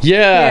ROM.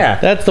 Yeah,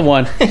 that's the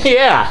one.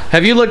 Yeah.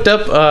 Have you looked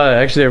up?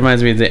 Actually, that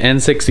reminds me of the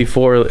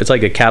N64. It's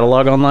like a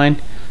catalog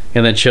online,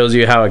 and then shows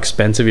you how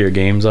expensive your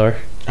games are.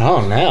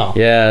 Oh, no.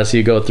 Yeah, so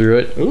you go through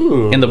it.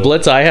 Ooh. In the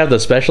Blitz, I have the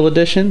special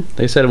edition.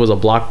 They said it was a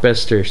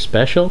Blockbuster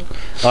special.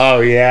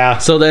 Oh, yeah.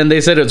 So then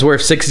they said it's worth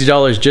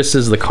 $60 just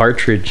as the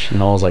cartridge,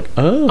 and I was like,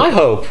 oh. I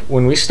hope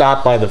when we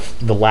stop by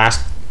the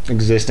last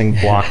existing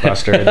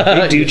Blockbuster,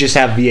 they do just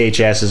have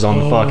VHSs on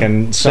the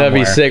fucking somewhere.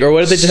 That'd be sick. Or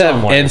what if they just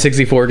Somewhere. have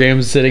N64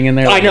 games sitting in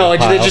there? I like know, a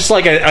it's pile? just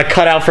like a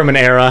cutout from an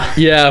era.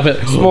 Yeah, but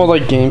It's more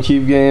like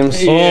GameCube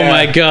games. Yeah. oh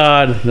my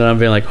god. Then I'm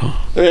being like, oh,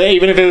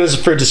 Even if it was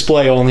for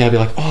display only, I'd be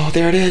like, oh,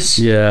 there it is.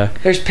 yeah.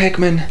 There's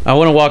Pikmin. I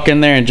want to walk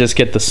in there and just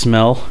get the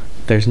smell.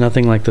 There's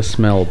nothing like the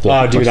smell of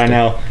Oh, dude, I Blockbuster.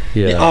 know.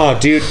 Yeah. Oh,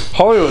 dude.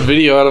 Hollywood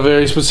Video had a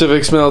very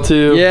specific smell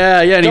too. Yeah,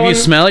 and if Going- you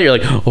smell it, you're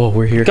like, oh,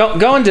 we're here.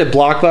 Going to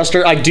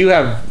Blockbuster, I do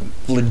have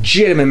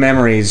legitimate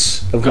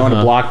memories of going to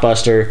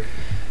Blockbuster,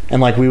 and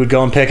like we would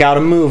go and pick out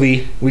a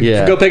movie. We'd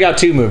go pick out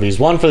two movies,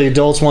 one for the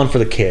adults, one for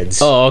the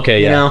kids. Oh,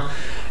 okay, yeah. You know?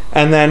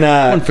 And then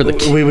One for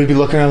the we would be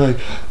looking around like,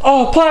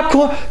 oh,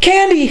 popcorn,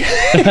 candy.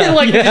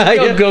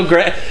 Like, go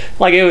grab.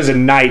 Like, it was a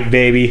night,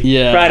 baby.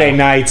 Yeah. Friday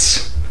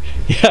nights.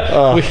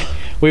 Yeah.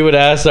 We would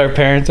ask our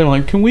parents, I'm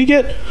like, can we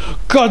get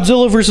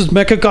Godzilla versus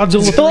Mecha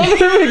Godzilla?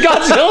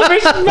 Godzilla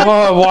versus Oh,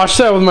 I watched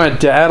that with my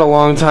dad a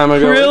long time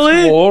ago. Really?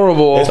 It's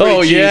horrible. It's pretty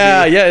Oh cheesy.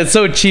 yeah, it's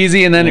so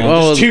cheesy, and then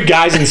just two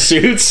guys in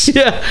suits.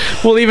 yeah,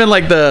 well, even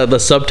like the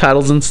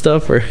subtitles and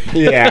stuff, or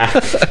Yeah.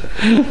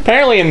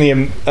 Apparently, in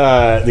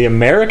the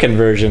American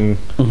version,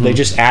 they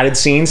just added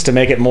scenes to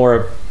make it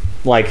more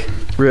like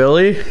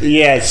really,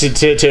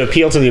 to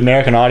appeal to the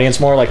American audience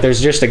more. Like,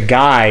 there's just a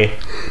guy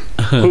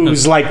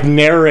who's like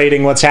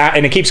narrating what's happening,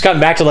 and it keeps cutting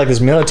back to like this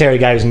military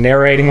guy who's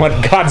narrating what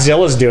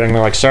Godzilla's doing.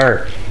 They're like,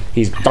 "Sir,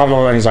 he's blah, blah,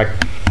 blah," and he's like,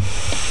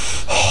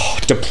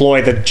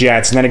 deploy the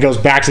jets, and then it goes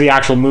back to the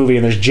actual movie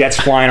and there's jets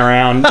flying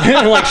around.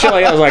 Like shit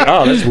like that. I was like,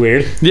 oh, that's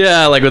weird.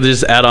 yeah, like with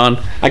just add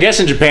on. I guess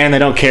in Japan they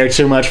don't care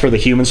too much for the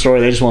human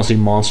story, they just want to see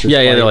monsters Yeah,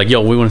 fight. they're like,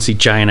 yo, we want to see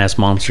giant ass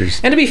monsters.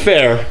 And to be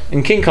fair,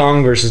 in King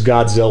Kong versus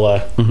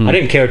Godzilla, I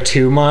didn't care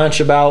too much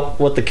about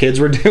what the kids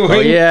were doing.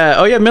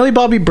 Oh yeah, Millie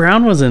Bobby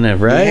Brown was in it,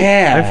 right?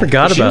 Yeah, I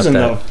forgot she about was in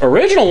that. the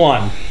original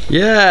one.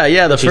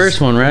 Yeah, the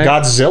first one, right?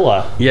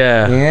 Godzilla.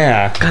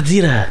 Yeah.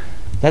 Godzilla.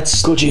 That's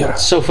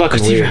so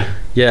fucking weird.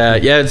 Yeah,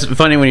 it's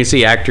funny when you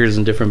see actors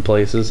in different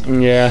places.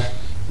 Yeah.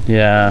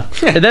 Yeah.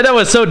 And then that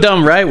was so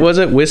dumb, right? Was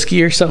it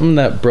whiskey or something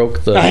that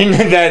broke the I know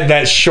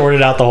that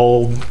shorted out the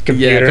whole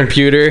computer.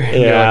 computer? And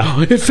you're Yeah.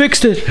 like, oh, it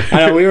fixed it.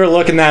 I know, we were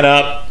looking that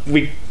up.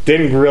 We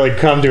didn't really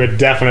come to a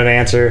definite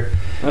answer.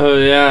 Oh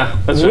yeah,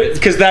 that's right.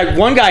 Because that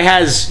one guy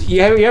has...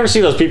 You ever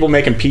see those people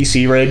making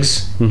PC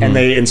rigs? And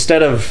they,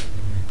 instead of...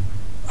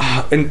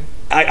 and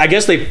I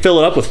guess they fill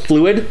it up with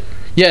fluid.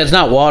 Yeah, it's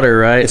not water,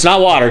 right? It's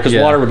not water, because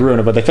Yeah. water would ruin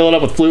it, but they fill it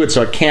up with fluid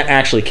so it can't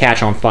actually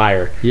catch on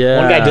fire. Yeah.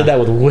 One guy did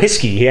that with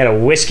whiskey. He had a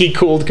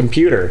whiskey-cooled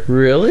computer.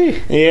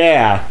 Really?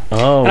 Yeah.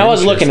 Oh, And I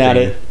was looking at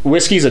it. interesting.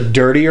 Whiskey's a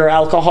dirtier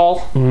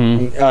alcohol.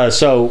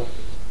 So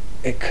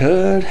it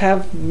could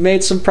have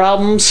made some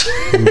problems.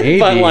 Maybe.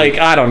 But, like,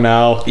 I don't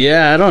know.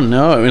 Yeah, I don't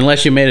know.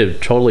 Unless you made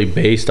it totally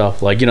based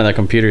off, like, that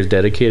computer is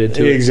dedicated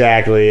to it.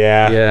 Exactly,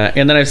 yeah. Yeah,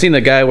 and then I've seen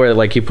the guy where,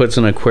 like, he puts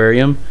an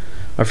aquarium.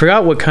 I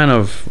forgot what kind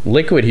of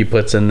liquid he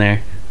puts in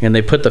there. And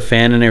they put the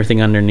fan and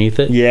everything underneath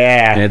it.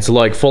 Yeah. And it's,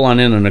 like, full on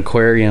in an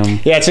aquarium.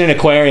 Yeah, it's in an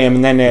aquarium,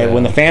 and then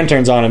when the fan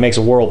turns on, it makes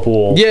a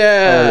whirlpool.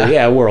 Yeah.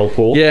 Yeah, a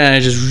whirlpool. Yeah, and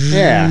it just...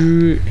 Yeah.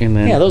 And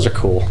then... Yeah, those are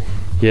cool.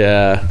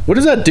 Yeah. What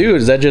does that do?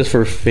 Is that just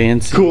for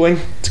fancy? Cooling.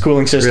 It's a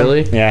cooling system.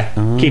 Really?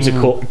 Yeah. Keeps it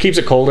cool. Keeps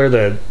it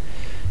colder.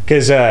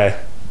 Because if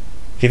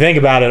you think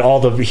about it, all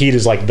the heat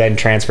is like then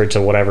transferred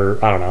to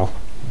whatever, I don't know,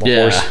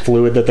 horse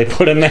fluid that they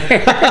put in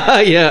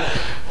there. Yeah.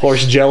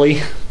 Horse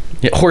jelly.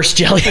 Yeah, horse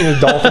jelly.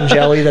 Dolphin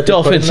jelly that they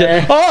put in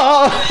there.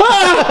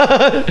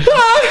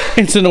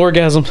 It's an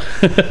orgasm.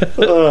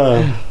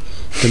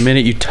 The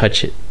minute you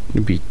touch it,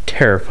 it'd be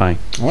terrifying.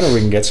 I wonder if we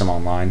can get some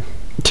online.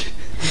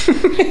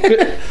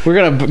 We're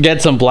gonna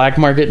get some black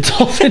market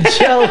dolphin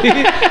jelly.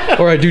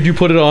 All right, dude, you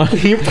put it on.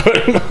 You put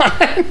it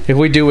on. If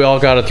we do, we all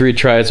got a 3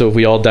 try. So if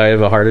we all die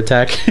of a heart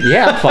attack,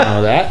 yeah, I'm fine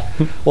with that.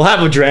 We'll have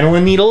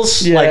adrenaline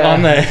needles, like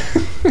on the.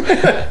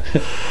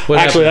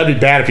 Actually, that'd be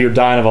bad if you were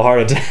dying of a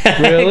heart attack.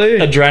 Really?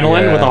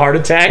 Adrenaline with a heart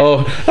attack.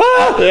 Oh,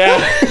 yeah.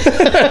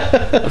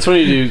 That's when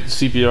you do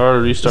CPR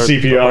to restart.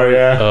 CPR,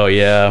 yeah. Oh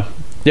yeah.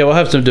 Yeah, we'll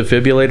have some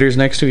defibrillators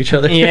next to each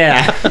other.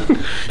 Yeah.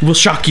 We'll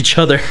shock each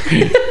other.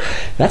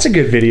 That's a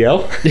good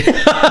video.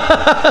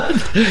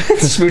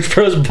 Smooch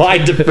Bros buy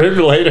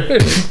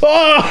defibrillators.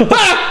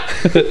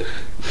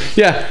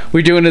 Yeah,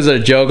 we're doing it as a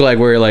joke, like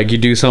where like you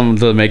do something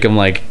to make them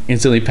like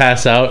instantly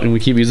pass out, and we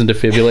keep using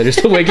defibrillators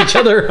to wake each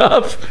other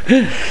up.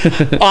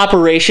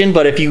 Operation,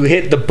 but if you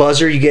hit the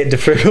buzzer, you get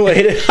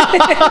defibrillated.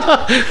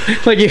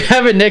 Like you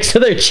have it next to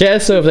their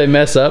chest, so if they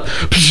mess up,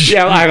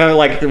 yeah, I'm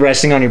like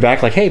resting on your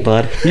back, like, hey,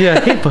 bud. Yeah,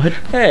 hey, bud.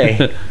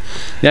 Hey.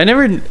 Yeah, I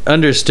never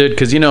understood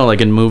because like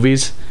in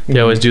movies,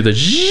 they always do the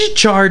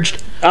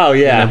charged. Oh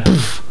yeah. And then,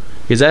 poof.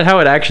 Is that how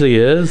it actually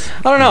is?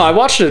 I don't know. I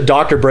watched a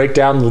doctor break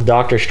down the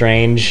Doctor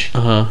Strange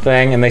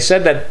thing, and they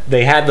said that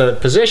they had the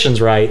positions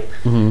right.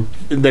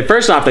 They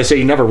first off, they say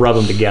you never rub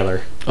them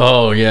together.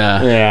 Oh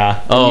yeah.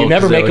 Yeah. Oh, you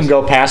never make them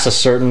go past a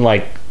certain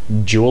like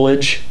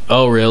jewelage.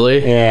 Oh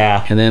really?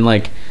 Yeah. And then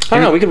like I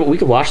don't know. We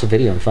could watch the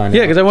video and find out.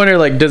 Yeah, because I wonder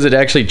like, does it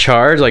actually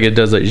charge? Like it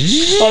does like.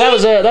 Oh,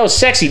 that was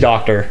Sexy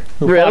Doctor.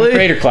 Really?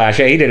 Creator Clash.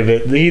 Yeah, he did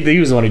it. He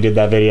was the one who did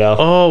that video.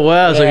 Oh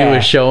wow! So he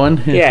was showing.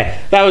 Yeah,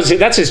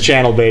 that's his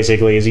channel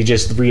basically. Is he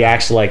just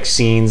reacts to like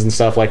scenes and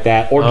stuff like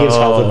that, or gives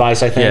health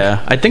advice? I think.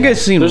 Yeah, I think I've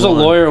seen. There's a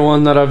lawyer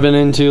one that I've been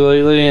into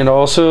lately, and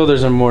also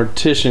there's a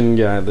mortician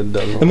guy that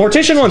does. The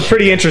mortician one's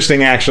pretty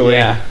interesting, actually.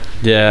 Yeah.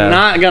 Yeah.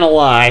 Not gonna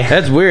lie.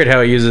 That's weird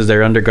how he uses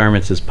their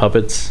undergarments as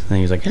puppets, and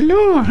he's like,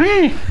 "Hello,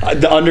 hey."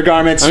 The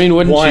undergarments. I mean,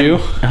 wouldn't you?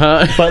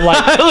 But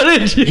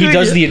like, he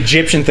does the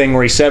Egyptian thing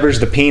where he severs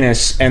the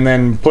penis and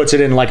then puts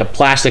it in like a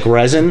plastic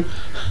resin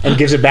and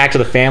gives it back to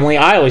the family.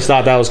 I always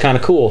thought that was kind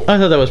of cool. I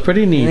thought that was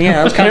pretty neat. Yeah,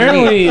 that was kind of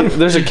neat. Apparently,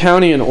 there's a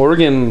county in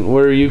Oregon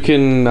where you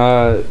can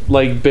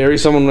like bury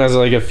someone as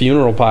like a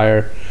funeral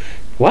pyre.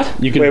 What?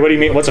 You can, wait, what do you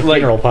mean? What's a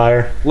funeral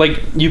pyre?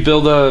 Like you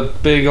build a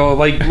big old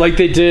like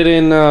they did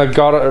in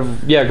God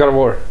of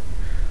War.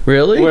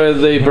 Really? Where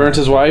they burnt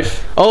his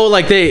wife. Oh,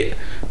 like they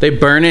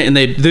burn it and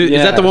is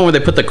that the one where they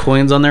put the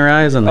coins on their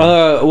eyes? And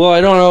well, I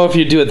don't know if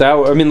you do it that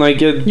way. I mean, like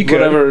you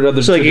whatever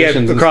other so like you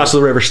get across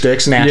the river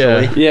sticks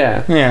naturally.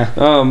 Yeah.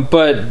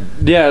 But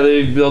yeah,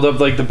 they build up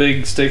like the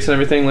big sticks and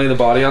everything, lay the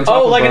body on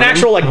top. Oh, like an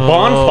actual like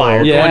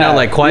bonfire. Yeah, going out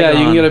like yeah.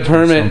 You can get a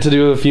permit to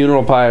do a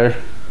funeral pyre.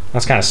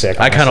 That's kind of sick.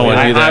 I kind of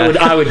want to do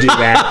that. I would do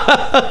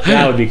that.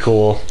 That would be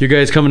cool. You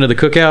guys coming to the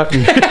cookout?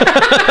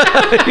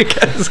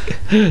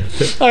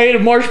 I ate a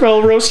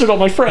marshmallow roasted on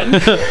my friend.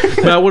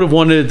 I would have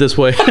wanted it this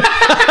way.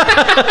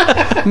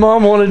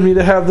 Mom wanted me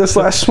to have this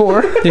last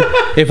s'more.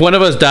 If one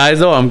of us dies,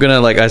 though,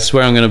 I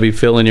swear I'm gonna be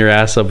filling your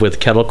ass up with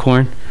kettle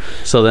corn.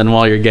 So then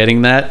while you're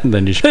getting that,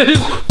 then you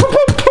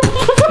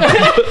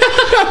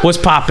what's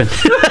popping?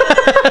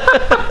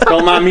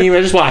 Don't mind me,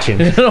 we're just watching.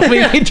 Don't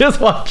mind me, just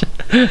watching.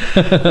 You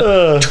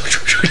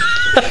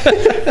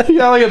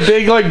got like a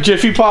big like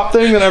Jiffy Pop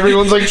thing that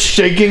everyone's like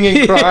shaking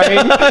and crying.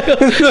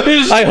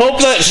 I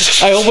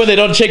hope when they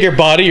don't check your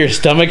body, your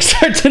stomach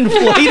starts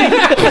inflating.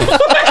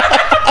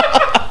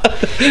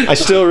 I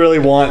still really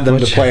want them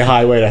to play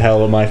Highway to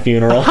Hell at my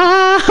funeral. I'm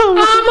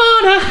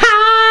on a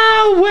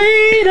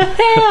highway to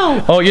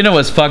hell. Oh, you know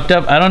what's fucked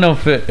up? I don't know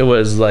if it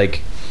was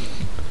like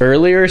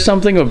earlier or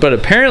something, but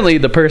apparently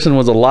the person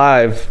was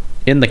alive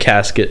in the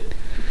casket.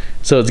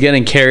 So it's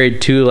getting carried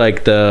to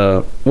like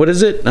the, what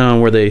is it?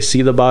 Where they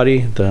see the body,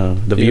 the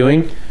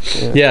viewing.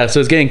 Yeah, so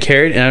it's getting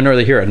carried, and I know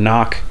they hear a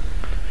knock.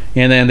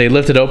 And then they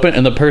lift it open,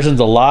 and the person's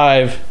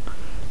alive,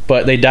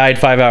 but they died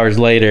 5 hours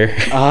later.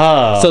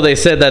 Oh. So they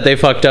said that they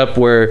fucked up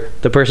where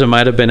the person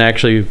might have been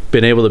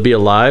able to be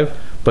alive,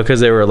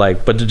 because they were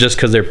like, but just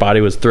because their body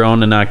was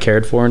thrown and not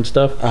cared for and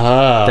stuff,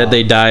 that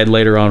they died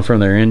later on from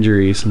their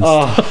injuries and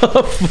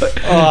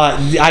stuff.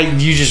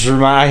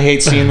 I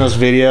hate seeing those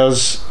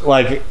videos.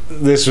 Like,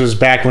 this was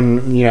back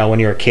when when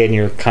you're a kid and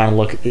you're kind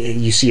of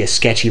you see a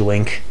sketchy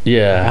link.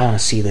 Yeah, I want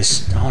to see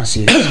this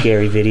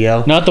scary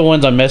video. Not the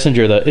ones on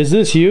Messenger though. Is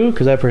this you?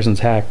 Because that person's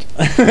hacked.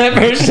 That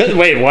person,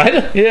 wait,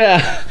 what?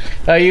 Yeah,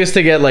 I used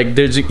to get like,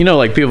 there's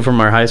like people from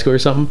our high school or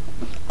something.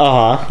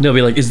 They'll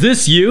be like, is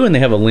this you? And they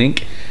have a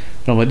link.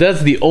 And I'm like,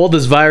 that's the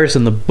oldest virus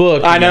in the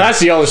book. I know, that's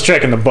the oldest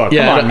trick in the book.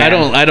 Yeah, come on,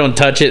 man. I don't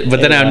touch it. But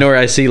then I know where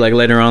I see like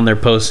later on they're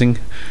posting,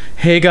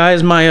 hey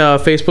guys, my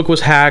Facebook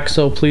was hacked,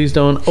 so please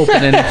don't open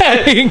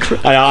anything.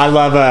 I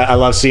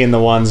love seeing the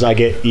ones. I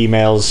get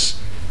emails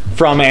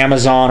from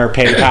Amazon or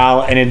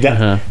PayPal, and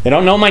they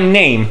don't know my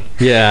name.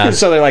 Yeah.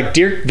 So they're like,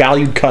 "Dear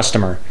valued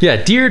customer."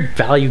 Yeah, dear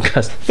valued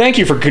customer. Thank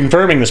you for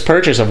confirming this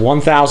purchase of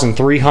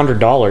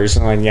 $1,300.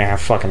 I'm like, yeah,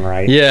 fucking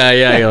right. Yeah.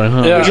 You're like,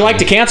 huh. Would you like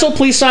to cancel?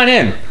 Please sign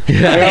in.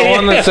 I got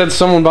one that said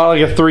someone bought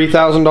like a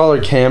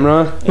 $3,000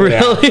 camera.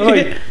 Really?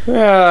 Like,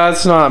 yeah,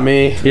 that's not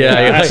me.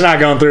 Yeah, that's not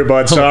going through,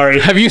 bud. Sorry.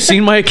 Have you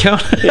seen my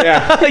account?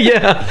 Yeah.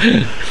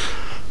 Yeah.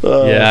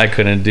 Yeah, I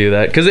couldn't do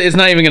that because it's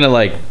not even gonna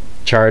like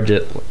charge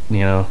it.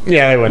 Yeah,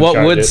 they wouldn't. What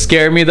charge would it.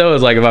 scare me though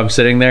is like if I'm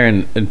sitting there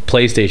and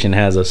PlayStation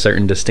has a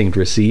certain distinct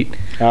receipt.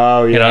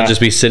 Oh yeah. And I'll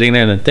just be sitting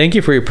there and then thank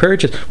you for your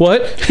purchase.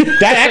 What?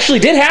 That actually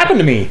did happen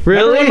to me.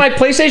 Really? Remember when my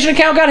PlayStation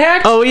account got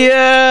hacked? Oh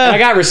yeah. And I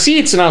got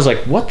receipts and I was like,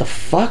 what the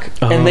fuck?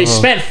 And they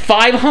spent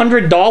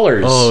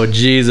 $500. Oh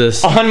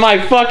Jesus. On my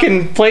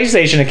fucking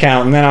PlayStation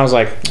account, and then I was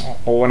like,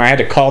 when I had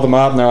to call them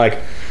up, and they're like,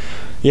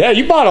 "Yeah,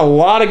 you bought a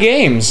lot of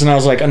games," and I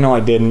was like, "Oh no, I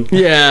didn't."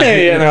 Yeah.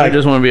 And they're I like,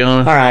 just want to be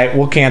honest. "All right,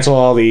 we'll cancel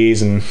all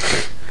these," and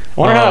I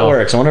wonder how it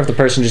works. I wonder if the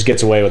person just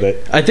gets away with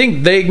it. I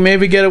think they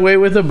maybe get away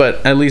with it,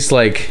 but at least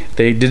like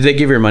did they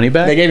give your money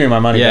back? They gave me my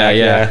money back.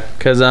 Yeah.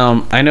 Because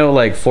I know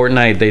like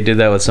Fortnite, they did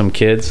that with some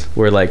kids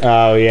where like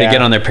they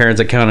get on their parents'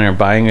 account and are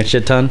buying a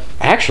shit ton.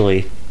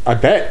 Actually, I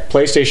bet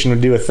PlayStation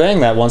would do a thing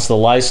that once the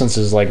license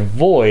is like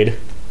void,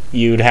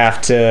 you'd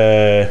have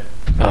to.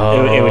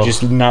 It would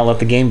just not let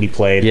the game be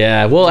played.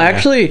 Yeah. Well,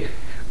 actually,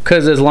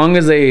 because as long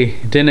as they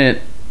didn't.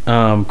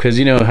 Because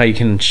you know how you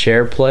can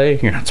share play.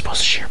 You're not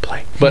supposed to share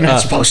play, but You're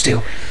not supposed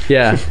to.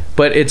 Yeah,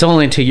 but it's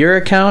only to your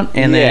account,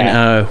 and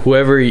then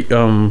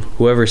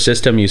whoever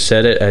system you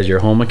set it as your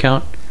home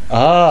account.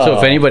 Oh. So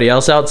if anybody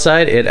else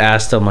outside, it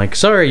asks them like,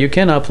 "Sorry, you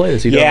cannot play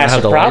this. You don't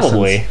have the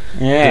probably. license."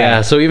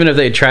 Yeah. So even if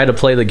they try to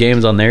play the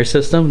games on their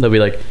system, they'll be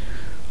like,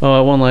 "Oh,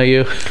 I won't let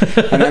you."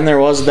 And then there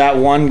was that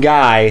one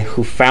guy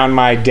who found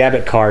my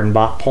debit card and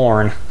bought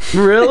porn.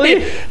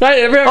 Really?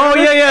 Oh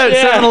yeah.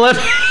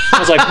 7-Eleven. I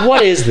was like,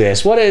 what is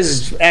this? What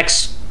is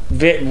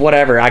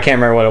whatever? I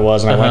can't remember what it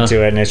was, and I went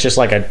to it, and it's just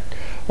like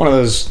one of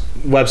those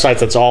websites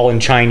that's all in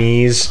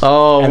Chinese.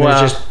 Oh, and wow.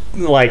 there's just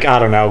like, I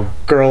don't know,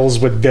 girls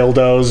with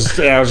dildos.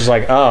 And I was just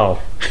like,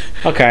 oh,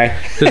 okay.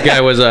 This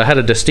guy had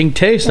a distinct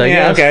taste, I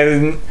guess.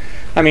 Okay.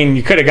 I mean,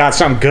 you could have got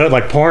something good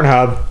like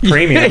Pornhub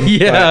Premium.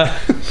 Yeah.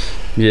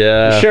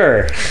 Yeah.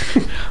 Sure.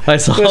 I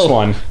saw this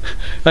one.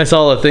 I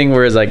saw a thing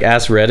where it's like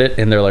ask Reddit,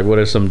 and they're like, "What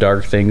are some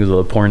dark things of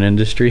the porn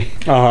industry?"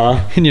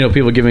 And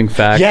people giving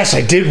facts. Yes,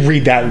 I did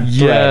read that thread.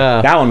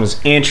 Yeah, that one was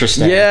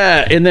interesting.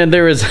 Yeah, and then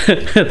there was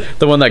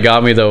the one that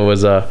got me though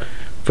was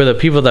for the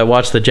people that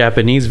watch the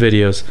Japanese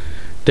videos,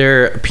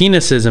 their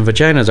penises and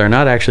vaginas are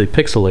not actually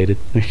pixelated.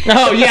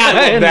 Oh yeah, I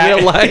love in that.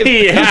 real life.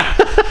 Yeah.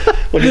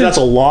 Well, because that's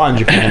a law in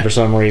Japan for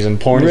some reason.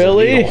 Porn is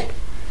illegal.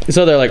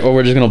 So they're like, "Oh,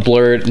 we're just gonna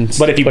blur it."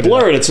 But if you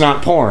blur it, it's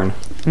not porn.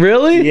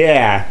 Really?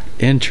 Yeah.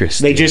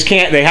 Interesting. They just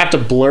can't. They have to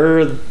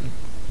blur.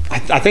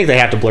 I think they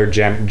have to blur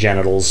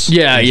genitals.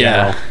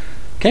 Yeah.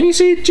 Can you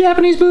see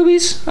Japanese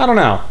boobies? I don't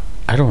know.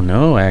 I don't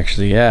know,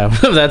 actually. Yeah,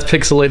 that's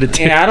pixelated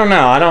too. Yeah, I don't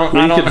know. I don't.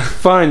 Could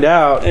find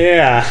out.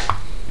 Yeah.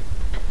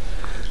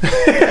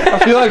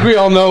 I feel like we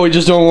all know. We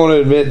just don't want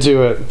to admit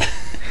to it.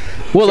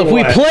 Well, if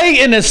we play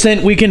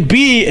innocent, we can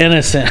be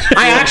innocent.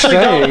 I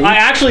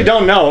actually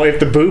don't know if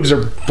the boobs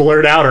are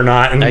blurred out or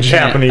not in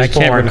Japanese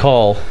porn. I can't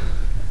recall.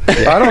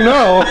 I don't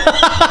know.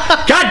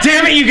 God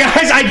damn it, you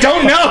guys! I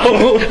don't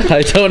know.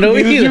 I don't know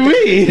either.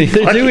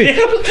 Neither do we.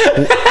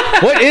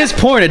 What is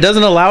porn? It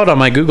doesn't allow it on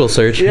my Google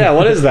search. Yeah,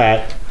 what is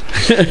that?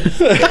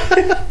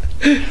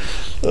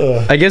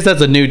 I guess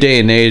that's a new day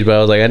and age, but I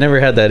was like, I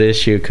never had that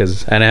issue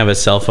because I didn't have a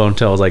cell phone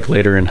until I was like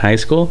later in high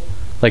school,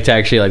 like to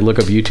actually like look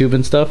up YouTube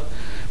and stuff.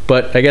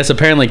 But I guess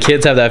apparently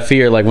kids have that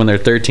fear like when they're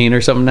 13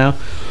 or something now.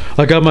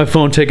 I got my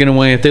phone taken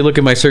away. If they look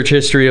at my search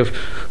history of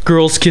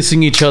girls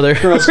kissing each other.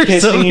 Girls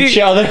kissing each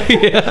other?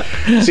 Yeah.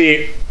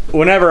 See,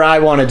 whenever I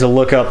wanted to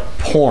look up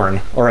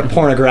porn or a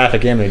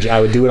pornographic image, I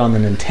would do it on the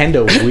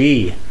Nintendo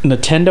Wii.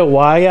 Nintendo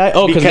Wii?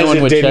 Oh, because no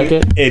one would check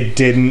it? It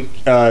didn't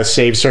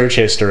save search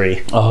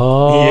history.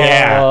 Oh.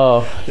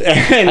 Yeah.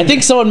 I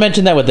think someone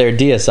mentioned that with their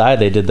DSi.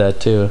 They did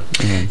that too.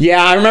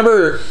 Yeah, I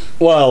remember.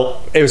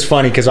 Well, it was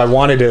funny because I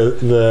wanted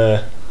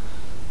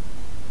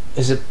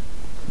Is it?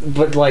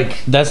 But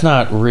like, that's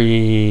not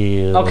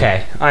real.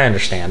 Okay, I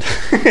understand.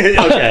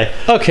 Okay.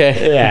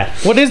 Okay. Yeah.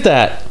 What is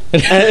that?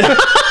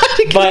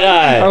 But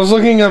I was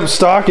looking up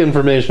stock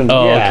information.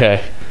 Oh, yeah.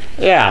 okay.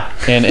 Yeah.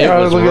 And it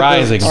was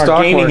rising. Our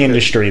gaming market.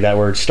 Industry that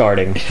we're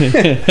starting.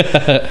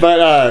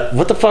 But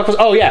what the fuck was?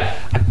 Oh yeah,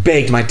 I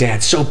begged my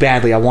dad so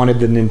badly. I wanted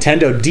the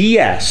Nintendo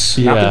DS,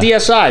 not the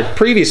DSi.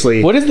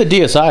 Previously, what is the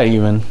DSi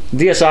even?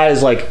 DSi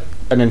is like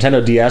a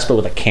Nintendo DS, but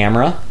with a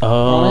camera.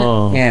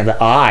 Oh. Yeah,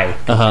 the eye.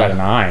 It's got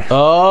an eye.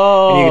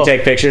 Oh. And you can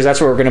take pictures.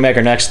 That's where we're gonna make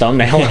our next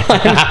thumbnail.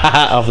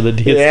 Off of the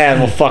DS. Yeah, and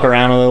we'll fuck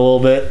around with it a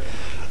little bit.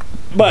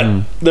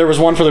 But there was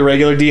one for the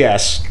regular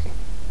DS,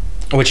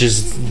 which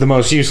is the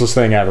most useless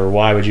thing ever.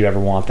 Why would you ever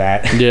want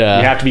that? Yeah.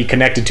 You have to be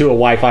connected to a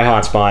Wi-Fi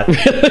hotspot.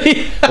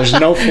 Really? There's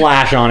no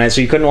flash on it,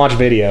 so you couldn't watch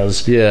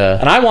videos. Yeah.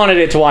 And I wanted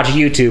it to watch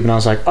YouTube, and I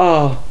was like,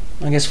 oh,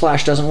 I guess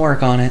Flash doesn't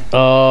work on it.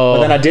 Oh.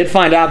 But then I did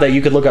find out that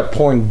you could look up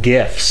porn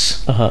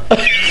GIFs.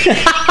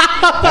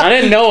 I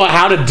didn't know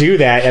how to do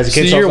that as a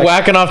kid. So you're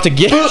whacking off to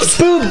GIFs?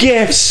 Boob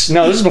GIFs.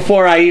 No, this is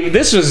before I even...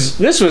 This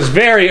was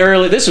very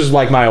early. This was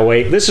like my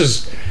This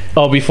was...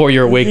 Oh, before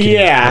your awakening.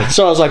 Yeah.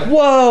 So I was like,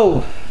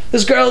 whoa.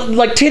 This girl,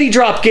 like, titty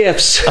drop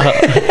GIFs.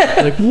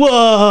 Like,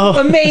 whoa.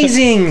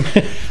 Amazing.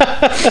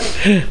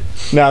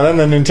 Now, then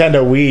the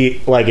Nintendo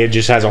Wii, like, it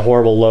just has a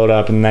horrible load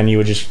up, and then you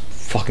would just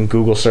fucking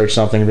Google search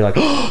something and be like,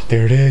 oh,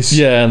 there it is.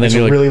 Yeah, and then it's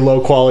a really low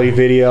quality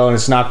video, and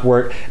it's not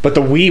work. But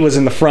the Wii was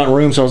in the front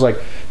room, so I was like,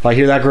 if I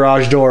hear that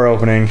garage door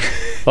opening.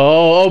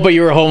 Oh, but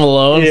you were home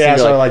alone? Yeah,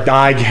 so like,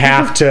 I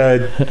have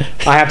to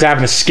have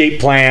an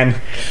escape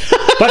plan.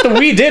 But the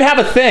Wii did have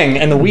a thing,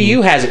 and the Wii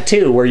U has it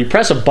too, where you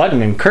press a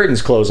button and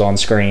curtains close on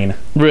screen.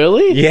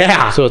 Really?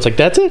 Yeah. So it's like,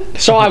 that's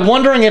it? So I'm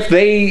wondering if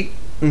they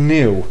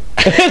knew.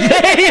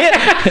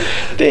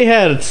 They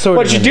had sort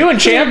What of... you doing,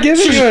 champ?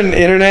 Giving you an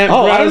internet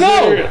browser. I don't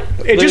know.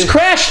 It just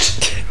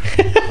crashed.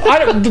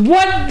 What?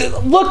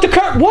 Look,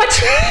 what?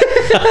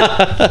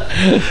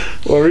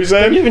 What were you They're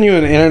saying? giving you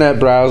an internet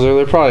browser.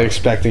 They're probably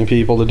expecting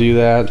people to do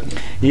that.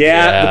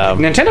 Yeah.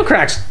 Nintendo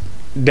cracks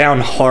down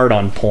hard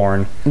on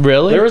porn.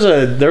 Really? There was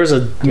a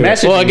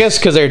message. Well, I guess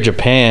because they're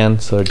Japan,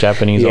 so they're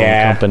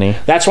Japanese-owned company.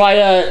 That's why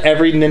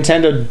every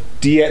Nintendo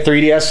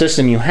 3DS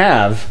system you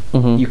have,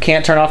 you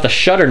can't turn off the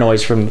shutter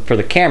noise for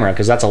the camera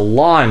because that's a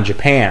law in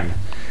Japan.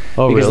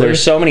 Oh, because really?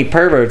 there's so many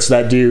perverts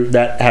that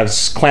have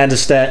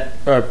clandestine,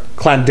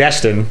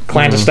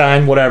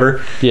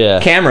 whatever,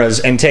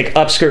 cameras and take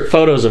upskirt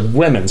photos of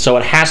women. So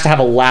it has to have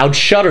a loud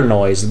shutter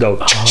noise to go.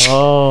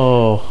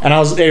 Oh. And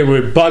it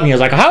would bug me. I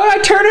was like, how would I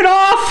turn it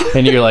off?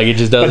 And you're like, it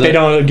just doesn't. But they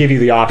don't give you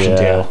the option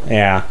to.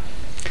 Yeah.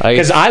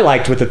 Because I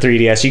liked with the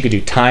 3DS, you could do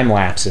time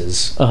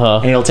lapses,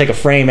 and it'll take a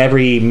frame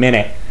every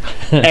minute.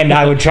 And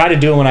I would try to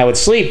do it when I would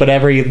sleep, but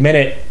every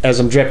minute as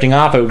I'm drifting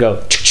off, it would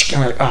go.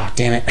 I'm like, oh,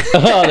 damn it!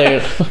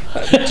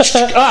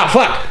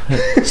 Fuck!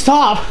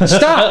 Stop! I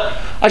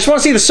just want to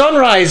see the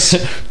sunrise.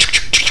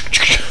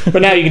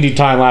 But now you can do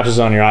time lapses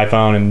on your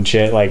iPhone and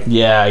shit. Like,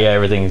 yeah,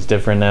 everything's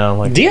different now.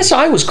 Like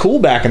DSi was cool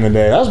back in the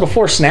day. That was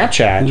before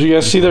Snapchat. Did you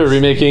guys see they're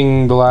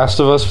remaking The Last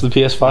of Us for the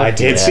PS5? I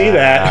did see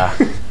that.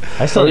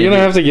 Are you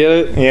gonna have to get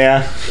it?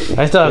 Yeah.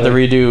 I still have to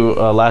redo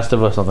Last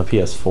of Us on the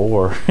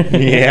PS4.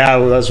 Yeah,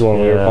 well, that's what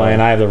we were playing.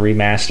 I have the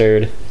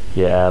remastered.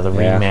 Yeah, the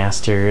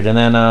remastered, and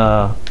then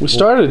we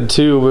started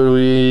too, but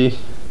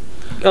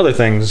other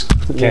things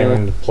came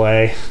into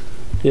play.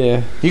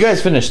 Yeah. You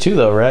guys finished 2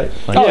 though, right?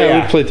 Like,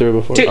 we played through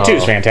it before. 2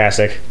 is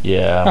fantastic.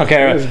 Yeah.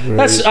 Okay. I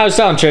was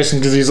telling Tristan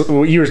because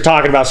you were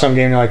talking about some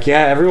game. You're like,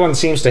 yeah, everyone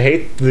seems to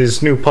hate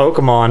this new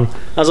Pokemon.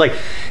 I was like,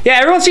 yeah,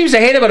 everyone seems to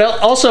hate it, but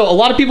also a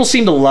lot of people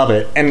seem to love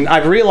it. And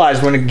I've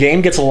realized when a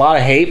game gets a lot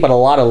of hate but a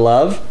lot of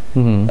love,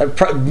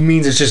 that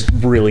means it's just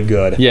really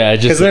good. Yeah,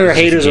 because there are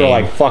haters who are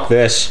like, fuck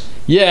this.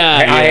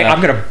 Yeah, I'm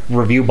gonna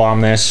review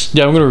bomb this.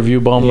 Yeah, I'm gonna review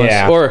bomb this.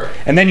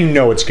 And then you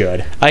know it's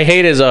good. I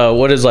hate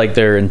what is like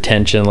their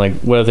intention? Like,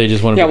 what if they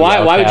just want to? Yeah,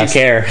 why would you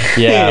care?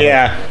 Yeah,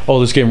 yeah. Oh,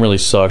 this game really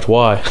sucked.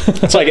 Why?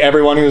 It's like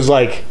everyone who's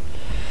like,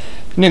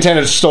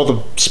 Nintendo stole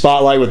the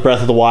spotlight with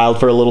Breath of the Wild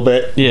for a little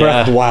bit. Yeah.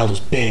 Breath of the Wild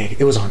was big.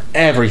 It was on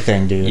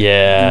everything, dude.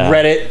 Yeah.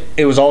 Reddit.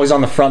 It was always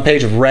on the front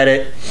page of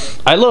Reddit.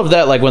 I love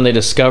that, like, when they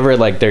discover,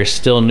 like, there's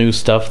still new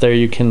stuff there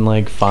you can,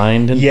 like,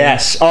 find. And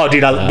yes. Oh,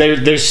 dude, I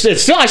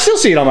still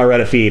see it on my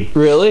Reddit feed.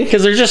 Really?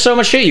 Because there's just so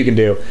much shit you can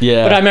do.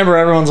 Yeah. But I remember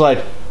everyone's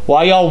like,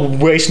 why y'all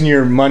wasting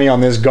your money on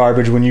this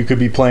garbage when you could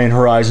be playing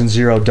Horizon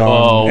Zero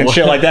Dawn and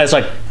shit like that? It's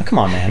like, oh, come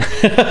on, man.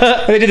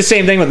 And they did the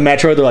same thing with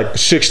Metro. They're like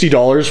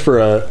 $60 for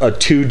a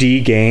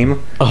 2D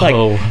game. Like,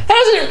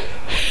 it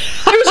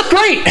was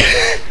great.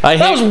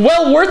 That was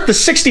well worth the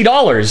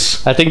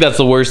 $60. I think that's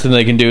the worst thing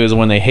they can do is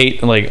when they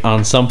hate like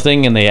on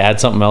something and they add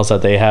something else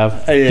that they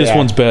have. This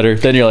one's better.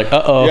 Then you're like,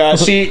 uh-oh. Yeah,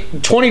 see,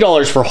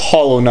 $20 for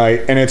Hollow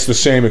Knight and it's the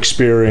same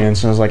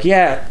experience. And I was like,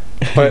 yeah,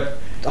 but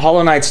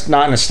Hollow Knight's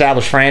not an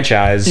established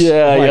franchise.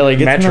 Yeah, like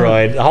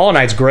Metroid. Hollow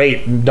Knight's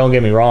great, don't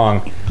get me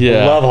wrong.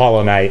 Yeah. I love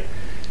Hollow Knight.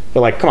 But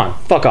like, come on,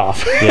 fuck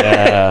off.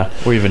 Yeah.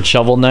 Or even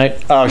Shovel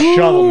Knight. Oh,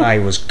 Shovel Knight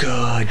was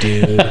good,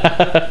 dude.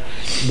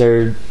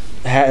 They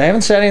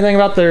haven't said anything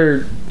about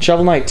their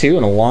Shovel Knight 2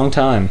 in a long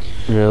time.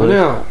 Really?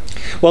 No.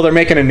 Well, they're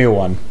making a new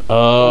one.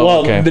 Oh, well,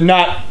 okay.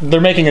 They're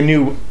making a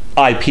new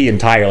IP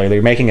entirely.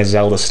 They're making a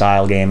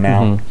Zelda-style game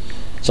now.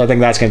 So I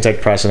think that's going to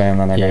take precedent, and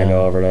then they're going to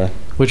go over to...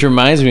 Which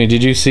reminds me,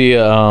 did you see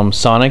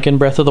Sonic in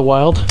Breath of the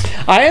Wild?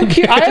 I am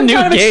kind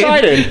of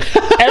excited.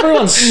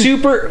 Everyone's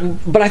super...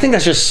 But I think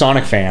that's just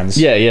Sonic fans.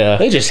 Yeah.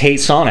 They just hate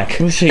Sonic.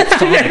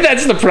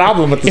 That's the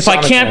problem with the If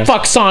Sonic I can't fans.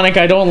 Fuck Sonic,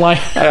 I don't like...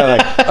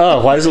 Like,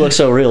 oh, why does it look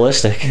so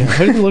realistic?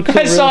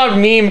 I saw a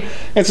meme.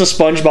 It's a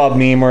SpongeBob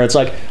meme where it's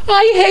like,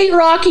 I hate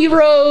Rocky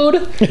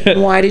Road.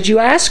 Why did you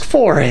ask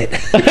for it?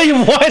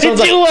 Why did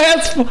you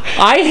ask for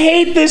I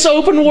hate this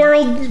open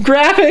world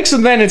graphics.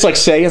 And then it's like,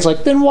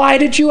 then why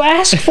did you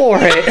ask for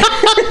it?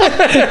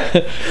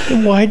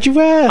 Why'd you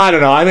ask? I don't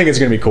know. I think it's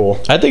going to be cool.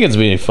 I think it's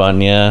really fun,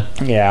 yeah.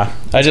 Yeah.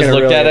 I just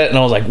looked at it and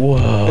I was like,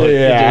 whoa.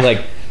 Yeah.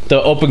 Like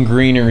the open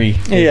greenery.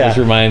 Yeah, just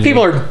reminds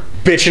people me. are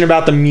bitching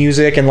about the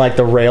music and like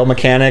the rail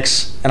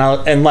mechanics,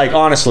 and like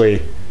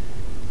honestly,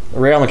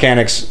 rail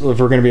mechanics, if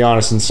we're gonna be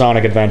honest, in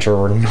Sonic Adventure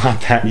were not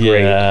that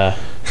great. Yeah.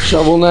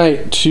 Shovel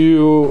Knight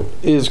 2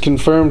 is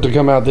confirmed to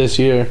come out this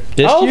year.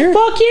 This year?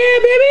 Fuck yeah,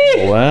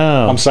 baby!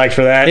 Wow. I'm psyched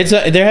for that.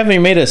 They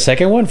haven't made a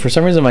second one. For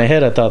some reason in my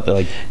head I thought that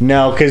like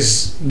No,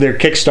 because their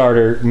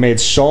Kickstarter made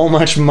so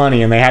much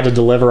money and they had to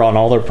deliver on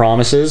all their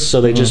promises, so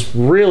they just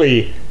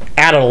really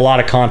added a lot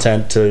of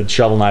content to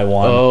Shovel Knight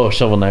 1.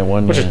 Shovel Knight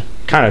 1, which is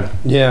kind of...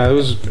 Yeah, it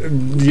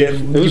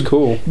was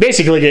cool.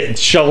 Basically get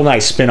Shovel Knight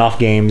spin-off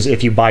games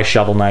if you buy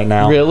Shovel Knight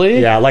now. Really?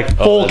 Yeah, like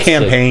full that's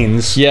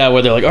campaigns. sick. Yeah,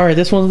 where they're like, all right,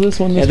 this one.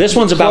 Yeah, this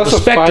one's about Plus the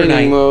a Spectre fighting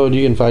Knight. mode,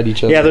 you can fight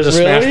each other. Yeah, there's a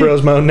Smash Really?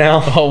 Bros mode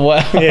now. Oh,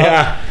 wow.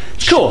 Yeah.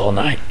 It's cool. Shovel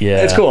Knight.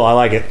 Yeah. It's cool. I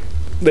like it.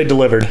 They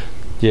delivered.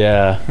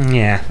 Yeah.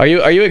 Yeah. Are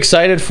you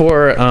excited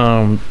for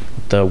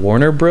the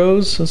Warner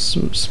Bros.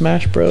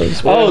 Smash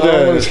Bros? Oh,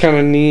 that was kind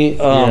of neat.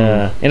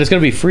 Yeah. And it's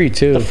gonna be free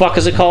too. The fuck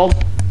is it called?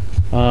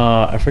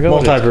 I forgot what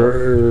it's called.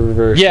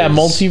 Multiverse. Yeah,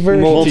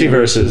 multiverse.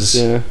 Multiverses.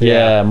 Yeah.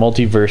 Yeah,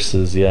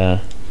 multiverses. Yeah.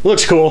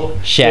 Looks cool.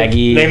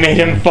 Shaggy. They made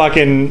him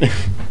fucking.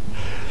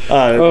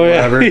 Oh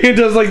yeah, whatever. he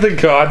does like the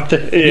god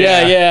thing.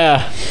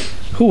 Yeah.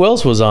 Who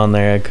else was on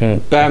there? I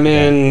couldn't.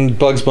 Batman,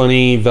 Bugs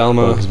Bunny,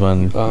 Velma. Bugs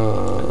Bunny.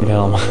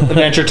 Velma.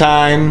 Adventure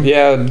Time.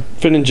 Yeah,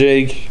 Finn and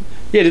Jake.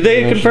 Yeah, did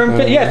they confirm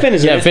Finn? Yeah, Finn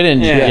is in Yeah, it.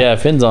 Finn. Yeah,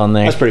 Finn's on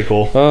there. That's pretty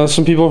cool.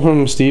 Some people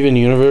from Steven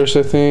Universe,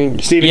 I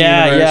think. Steven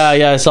Yeah,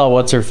 Universe. I saw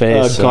what's her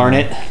face.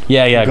 Garnet.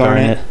 Yeah,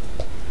 Garnet.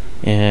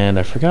 And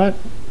I forgot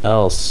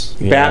else.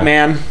 Yeah.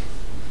 Batman.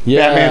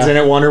 Yeah. Batman's in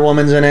it. Wonder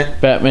Woman's in it.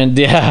 Batman.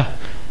 Yeah.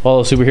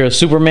 All the superheroes.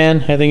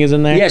 Superman, I think, is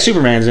in there. Yeah,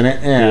 Superman's in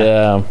it.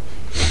 Yeah.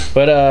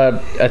 But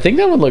I think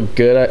that would look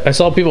good. I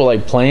saw people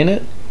like playing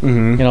it,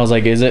 Mm-hmm. and I was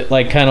like, is it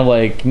like kind of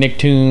like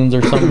Nicktoons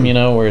or something?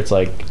 Where it's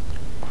like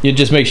it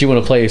just makes you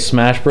want to play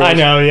Smash Bros. I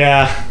know.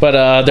 Yeah. But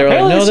they're like,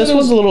 Apparently no, this this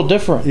one's a little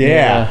different.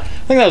 Yeah. I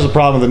think that was the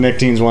problem with the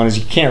Nicktoons one is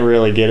you can't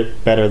really get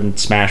it better than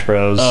Smash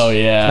Bros. Oh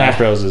yeah. Smash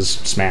Bros is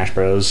Smash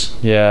Bros.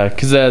 Yeah,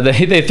 because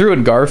they threw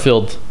in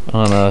Garfield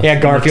on a. Yeah,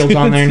 Garfield's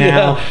on there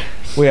now. Yeah.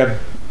 We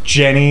have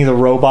Jenny the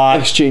robot.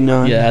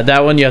 XJ9. Yeah,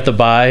 that one you have to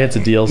buy. It's a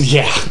deal.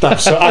 Yeah, I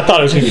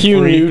thought it was going to be Hugh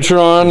free.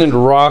 Neutron and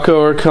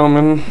Rocco are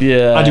coming.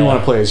 Yeah. I do want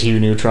to play as Hugh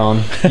Neutron.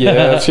 Yeah,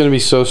 that's gonna be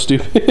so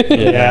stupid.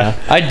 Yeah.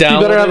 I downloaded.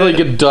 You better have like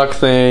it. a duck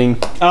thing.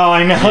 Oh,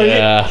 I know.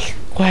 Yeah.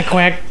 Quack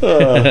quack.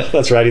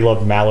 That's right. He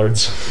loved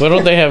mallards. Why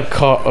don't they have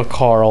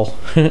Carl?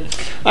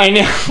 I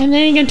know. And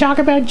then you can talk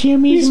about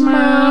Jimmy's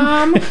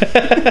mom.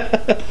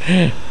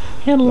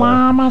 And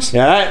llamas.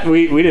 Yeah,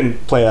 we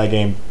didn't play that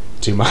game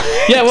too much.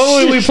 Yeah,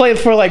 what would we play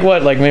for? Like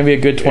maybe a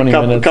good 20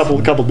 minutes.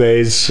 Couple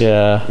days.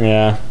 Yeah.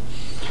 Yeah.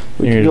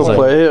 We can go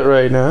play it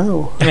right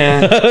now.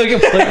 Yeah.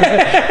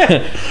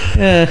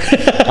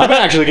 I've been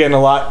actually getting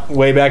a lot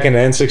way back into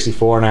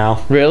N64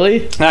 now. Really?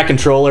 That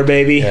controller,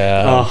 baby.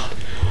 Yeah. Oh,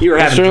 you were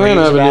having Sterling and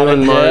I dreams have about been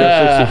doing it. Mario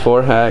Yeah.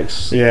 64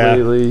 hacks Yeah.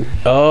 lately.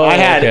 Oh, I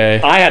had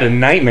okay. a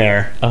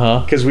nightmare Uh-huh.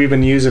 because we've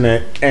been using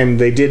it, and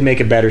they did make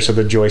it better so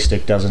the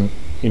joystick doesn't,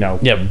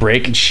 Yeah,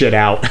 break. shit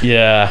out.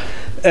 Yeah.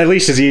 At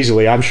least as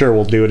easily. I'm sure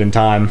we'll do it in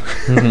time.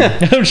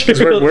 I'm sure.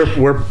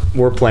 'Cause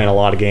we're playing a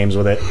lot of games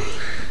with it.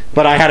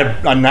 But I had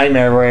a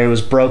nightmare where it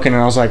was broken,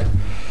 and I was like,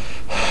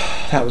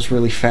 that was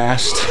really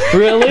fast.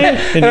 Really?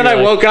 And then I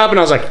woke up, and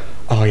I was like,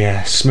 oh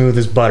yeah, smooth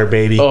as butter,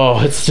 baby. Oh,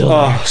 it's still.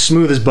 Oh,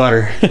 smooth as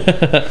butter.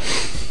 It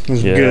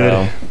was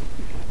good.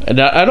 And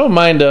I don't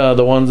mind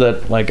the ones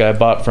that like I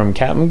bought from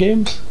Captain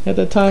Games at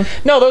that time.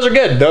 No, those are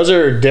good. Those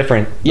are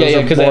different. Those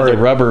are Because they have the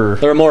more- rubber.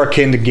 They're more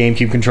akin to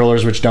GameCube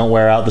controllers, which don't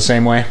wear out the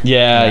same way.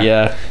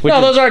 Yeah. Which No,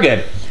 is- those are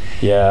good.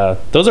 Yeah,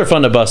 those are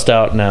fun to bust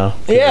out now.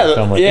 Yeah,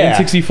 I'm like, yeah.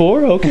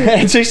 N64? Okay.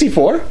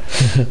 N64?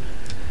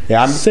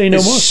 Yeah, Say no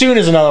as more. soon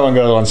as another one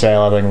goes on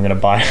sale, I think I'm going to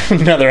buy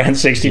another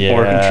N64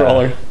 Yeah.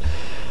 controller.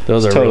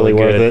 Those are Totally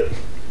really worth good. it.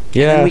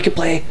 Yeah. And we could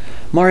play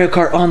Mario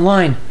Kart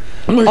online.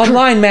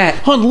 Online,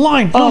 Matt.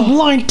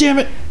 Online, damn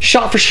it.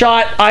 Shot for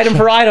shot, item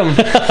for item.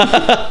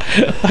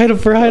 Item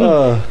for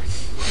item.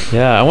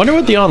 Yeah, I wonder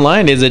what the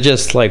online is. It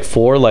just like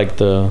for like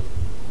the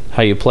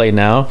how you play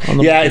now? On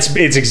the Yeah, it's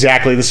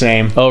exactly the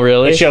same. Oh,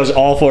 really? It shows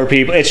all four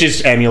people. It's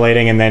just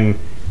emulating, and then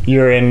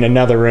you're in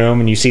another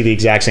room and you see the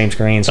exact same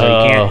screen, so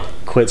you can't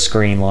quit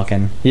screen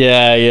looking.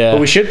 Yeah.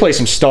 But we should play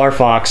some Star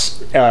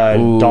Fox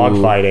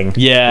dogfighting.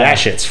 Yeah. That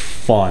shit's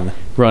fun.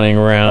 Running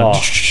around.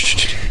 Oh.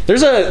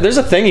 There's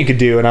a thing you could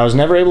do, and I was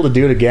never able to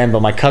do it again,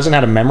 but my cousin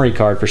had a memory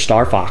card for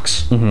Star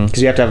Fox. Because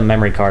you have to have a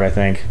memory card, I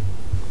think.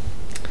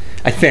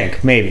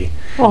 Maybe.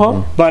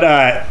 But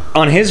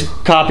on his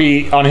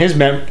copy, on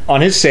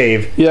his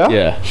save,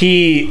 Yeah.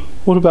 he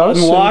What about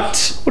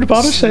unlocked. What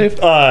about a save?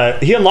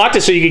 He unlocked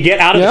it so you could get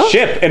out of the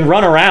ship and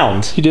run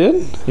around. He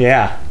did?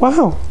 Yeah.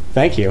 Wow.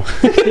 Thank you.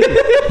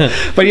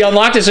 But he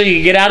unlocked it so you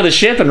could get out of the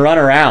ship and run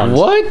around.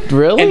 What?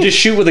 Really? And just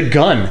shoot with a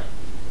gun.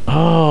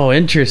 Oh,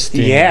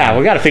 interesting. Yeah,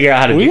 we got to figure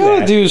out how to We do that.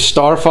 gotta do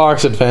Star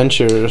Fox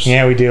Adventures.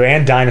 Yeah, we do.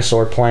 And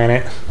Dinosaur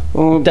Planet.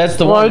 Well, That's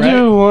the why one, right?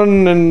 do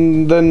one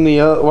and then the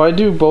other? Why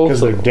do both?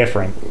 Because they're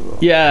different.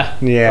 Yeah.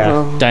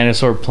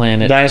 Dinosaur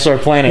Planet. Dinosaur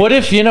Planet. What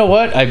if, you know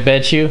what? I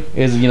bet you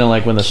is,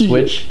 like when the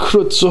Switch.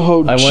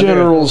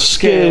 General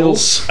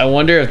Scales. I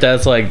wonder if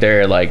that's like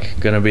they're like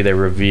gonna be their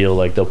reveal.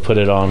 Like they'll put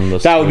it on the.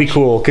 That would be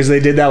cool because they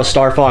did that with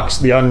Star Fox,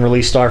 the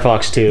unreleased Star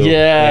Fox 2.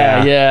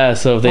 Yeah.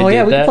 So if they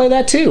did we can play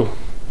that too.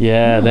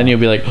 Yeah. Then you'll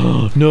be like,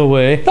 oh, no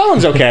way. That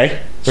one's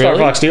okay. Star Really?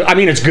 Fox 2. I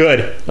mean, it's good.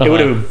 It would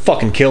have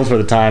fucking killed for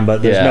the time,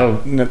 but there's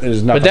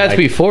there's nothing. But that's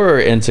before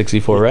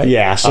N64, right?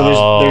 Yeah. So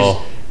there's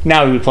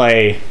now we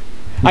play.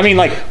 I mean,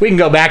 like, we can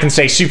go back and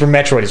say Super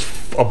Metroid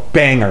is a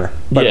banger,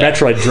 but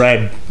Metroid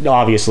Dread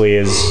obviously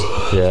is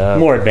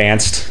more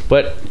advanced.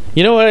 But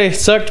you know what? I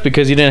sucked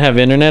because you didn't have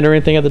internet or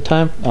anything at the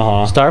time.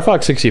 Star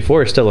Fox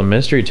 64 is still a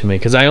mystery to me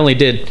because I only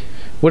did.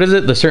 What is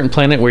it? The certain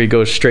planet where you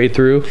go straight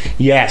through?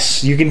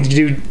 Yes, you can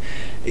do.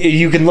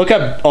 You can look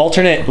up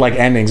alternate like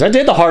endings. I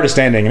did the hardest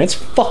ending, and it's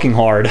fucking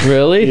hard.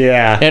 Really?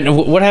 Yeah. And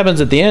what happens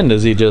at the end?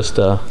 Is he just?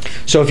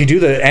 So if you do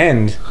the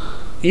end,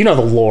 you know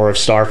the lore of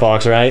Star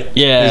Fox, right?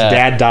 Yeah. His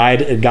dad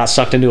died and got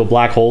sucked into a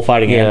black hole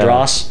fighting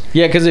Andross.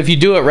 Yeah, because if you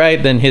do it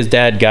right, then his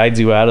dad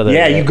guides you out of there.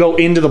 Yeah, you go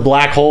into the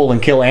black hole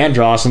and kill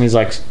Andross, and he's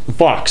like,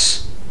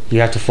 "Fox, you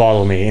have to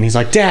follow me." And he's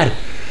like, "Dad,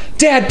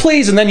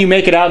 please." And then you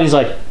make it out, and he's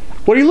like,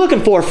 "What are you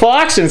looking for,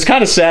 Fox?" And it's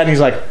kind of sad, and he's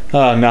like,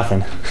 "Oh,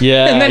 nothing."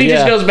 Yeah. And then he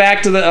just goes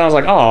back to the. I was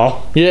like,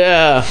 "Oh."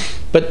 Yeah,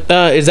 but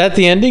is that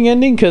the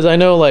ending? Because I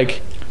know,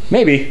 like,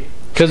 maybe.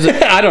 Because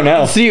I don't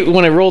know. See,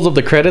 when it rolls up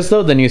the credits,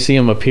 though, then you see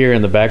him appear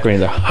in the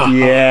background.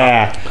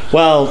 Yeah.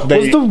 Well,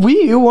 was the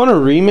Wii U on a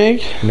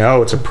remake?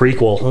 No, it's a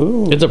prequel.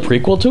 Ooh. It's a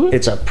prequel to it?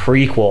 It's a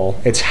prequel.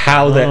 It's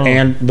how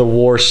the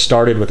war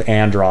started with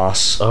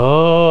Andross.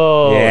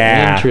 Oh,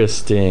 yeah.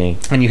 Interesting.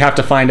 And you have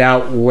to find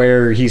out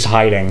where he's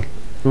hiding.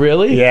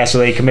 Really? Yeah, so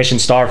they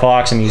commissioned Star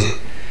Fox, and he's...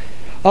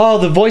 Oh,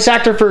 the voice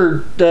actor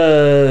for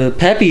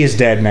Peppy is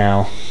dead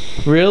now.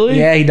 Really?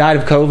 Yeah, he died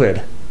of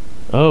COVID.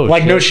 Oh,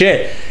 like, no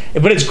shit.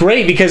 But it's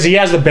great because he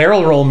has the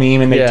barrel roll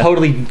meme, and they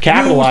totally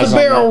capitalize on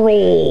that. Barrel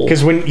roll.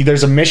 Because when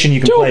there's a mission you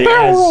can play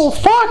barrel roll,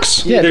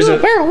 Fox. Yeah, there's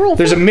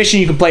a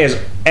mission you can play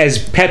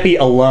as Peppy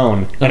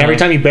alone, and every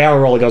time you barrel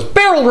roll, it goes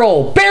barrel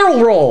roll,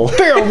 barrel roll,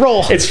 barrel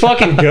roll. It's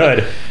fucking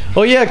good.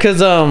 Oh yeah,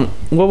 because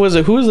what was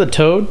it? Who was the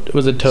Toad?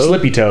 Was it Toad?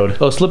 Slippy Toad.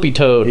 Oh, Slippy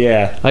Toad.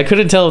 Yeah. I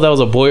couldn't tell if that was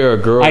a boy or a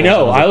girl. I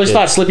know. I always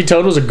thought Slippy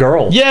Toad was a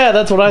girl. Yeah,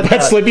 that's what I thought.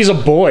 But Slippy's a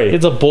boy.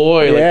 It's a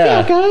boy. Yeah.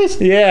 Like,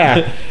 guys.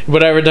 Yeah.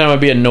 But every time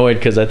I'd be annoyed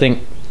because I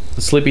think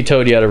Slippy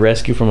Toad you had to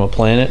rescue from a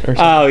planet or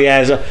something. Oh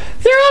yeah. They're on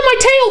my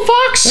tail,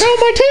 Fox. They're on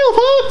my tail,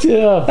 Fox.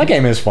 Yeah. That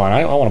game is fun.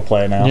 I want to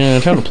play it now. Yeah,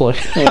 I'm trying to play.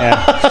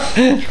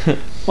 Yeah.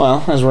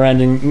 Well, as we're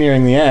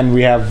nearing the end,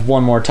 we have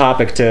one more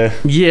topic to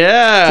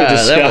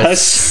discuss. That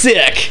was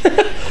sick.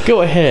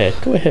 Go ahead.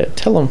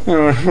 Tell them.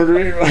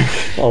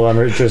 Hold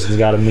on, Tristan's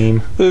got a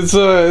meme. It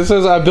says,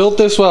 "I built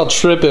this while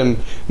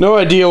tripping. No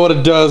idea what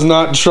it does.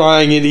 Not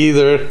trying it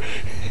either."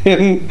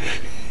 And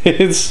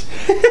it's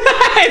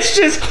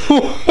just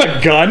a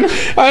gun.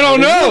 I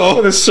don't know.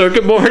 With a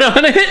circuit board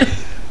on it.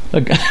 You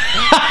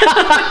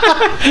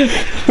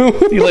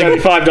like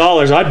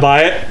 $5? I'd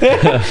buy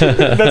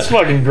it. That's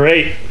fucking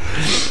great.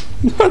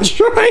 Not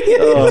trying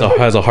it. It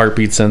has a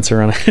heartbeat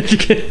sensor on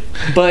it.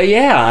 But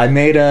yeah, I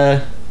made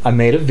a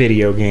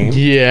video game.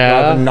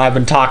 Yeah, I've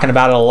been talking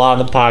about it a lot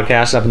on the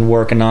podcast. I've been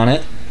working on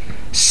it.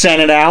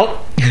 Sent it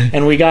out,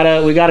 and we got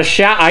a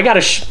shout. I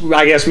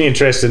guess me and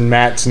Tristan.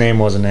 Matt's name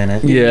wasn't in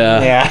it.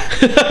 Yeah.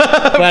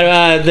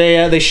 But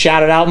they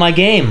shouted out my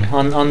game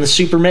on the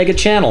Super Mega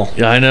channel.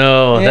 I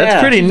know. Yeah.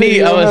 That's pretty neat.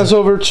 It has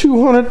over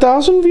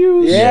 200,000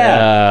 views.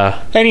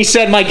 Yeah. And he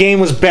said my game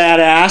was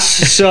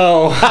badass.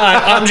 So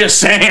I'm just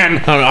saying.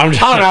 I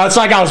don't know. It's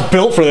like I was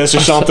built for this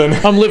or something.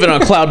 I'm living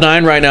on cloud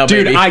 9 right now,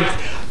 dude. Baby.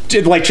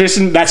 Like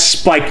Tristan, that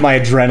spiked my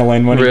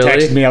adrenaline when he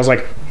texted me. I was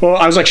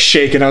like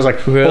shaking. I was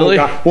like, really?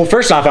 Oh, God. Well,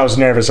 first off, I was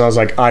nervous. I was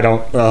like, I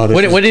don't.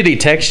 When did he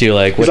text you?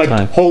 Like, what time?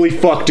 Like, holy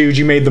fuck, dude,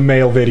 you made the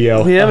mail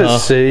video. We have it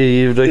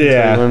saved.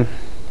 Yeah.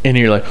 And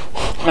you're like,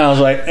 I was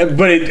like,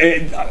 but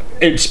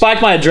it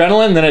spiked my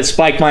adrenaline, then it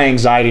spiked my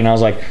anxiety, and I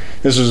was like,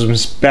 this was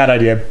a bad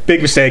idea,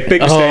 big mistake.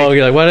 Oh,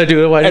 you're like, why did I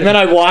do it? Then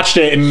I watched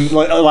it and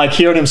like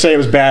hearing him say it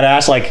was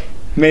badass, like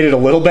made it a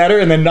little better,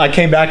 and then I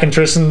came back and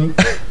Tristan.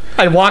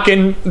 I walk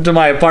into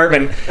my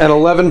apartment at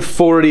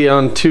 11:40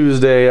 on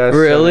Tuesday.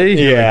 Really?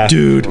 Yeah,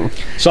 dude.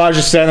 So I was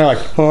just standing there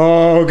like,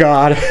 oh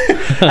God,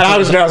 and I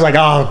was like,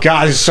 oh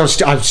God,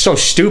 I'm so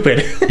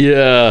stupid.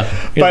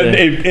 Yeah. But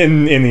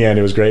in the end,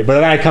 it was great. But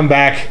then I come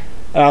back.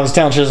 And I was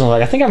telling Tristan,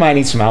 I think I might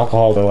need some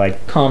alcohol to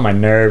like calm my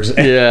nerves.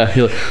 Yeah.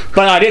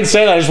 But I didn't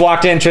say that. I just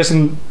walked in.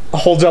 Tristan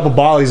holds up a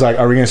bottle. He's like,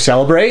 "Are we gonna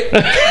celebrate?" I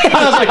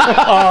was like,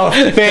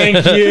 "Oh,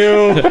 thank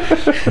you."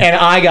 And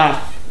I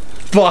got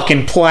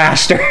fucking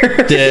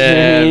plastered.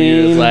 Damn,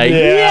 you was like,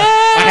 yeah.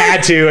 I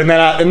had to, and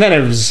then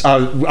it was.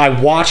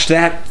 I watched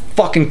that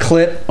fucking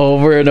clip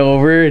over and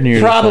over, and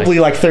you're probably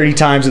like 30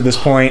 times at this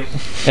point.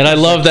 And I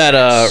love that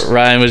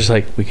Ryan was just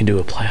like, "We can do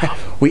a playoff."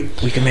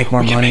 we can make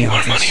more money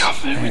off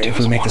it if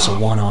we make this a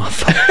one-off.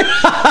 So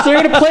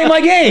they're gonna play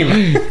my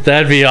game.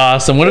 That'd be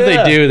awesome. What if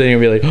they do? Then you'll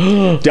be like,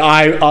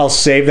 I'll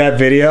save that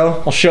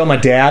video. I'll show my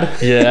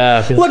dad.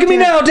 yeah. Look at me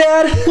now,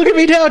 Dad. Look at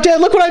me now,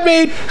 Dad. Look what I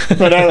made.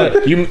 But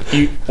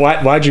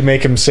why'd you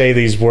make him say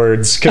these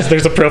words? Because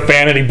there's a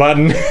profanity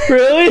button.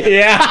 Really?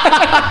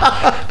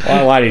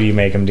 Yeah. Why did you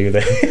make him do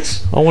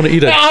this? I want to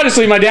eat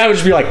Honestly, my dad would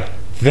just be like,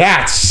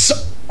 "That's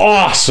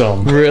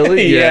awesome."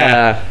 Really?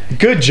 Yeah.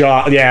 Good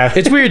job. Yeah.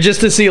 It's weird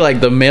just to see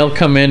like the mail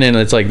come in and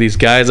it's like these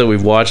guys that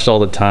we've watched all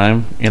the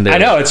time. And I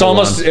know it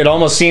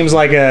almost seems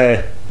like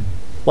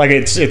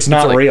it's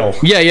not like, real.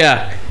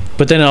 Yeah.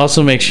 But then it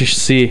also makes you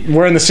see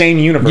we're in the same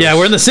universe. Yeah,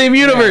 we're in the same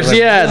universe.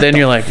 Yeah. Then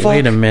you're like,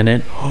 wait a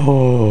minute.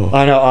 Oh,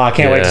 I know. Oh, I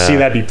can't wait to see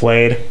that be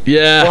played.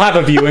 Yeah. We'll have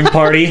a viewing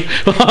party.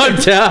 I'm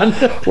down.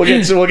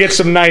 We'll get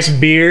some nice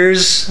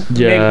beers.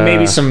 Yeah.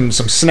 Maybe some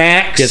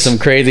snacks. Get some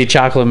crazy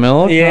chocolate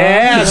milk.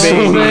 Yeah,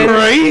 Some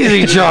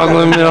crazy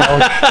chocolate milk.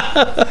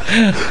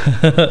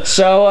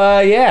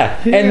 So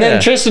yeah. And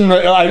then Tristan,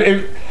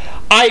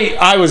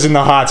 I was in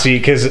the hot seat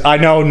because I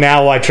know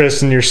now why,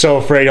 Tristan, you're so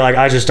afraid. You're like,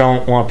 I just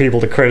don't want people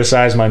to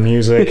criticize my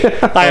music.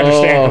 I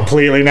understand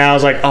completely now. I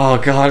was like, oh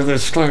god,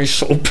 this is going to be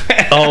so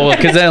bad. Oh,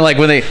 because then like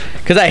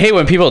because I hate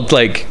when people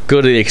like go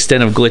to the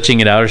extent of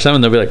glitching it out or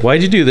something. They'll be like,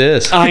 why'd you do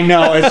this? I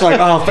know. It's like,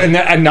 oh,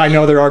 and I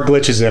know there are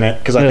glitches in it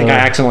because I think I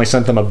accidentally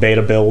sent them a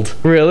beta build.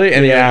 Really?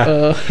 And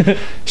yeah.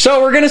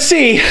 So we're gonna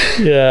see.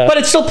 Yeah. But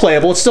it's still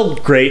playable. It's still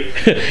great.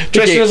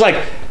 Tristan was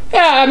like,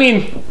 yeah, I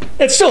mean,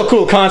 it's still a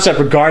cool concept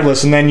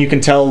regardless, and then you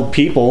can tell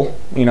people,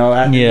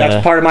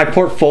 that's part of my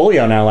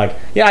portfolio now. Like,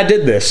 yeah, I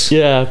did this.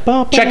 Yeah.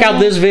 Check out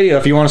this video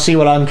if you want to see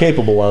what I'm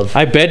capable of.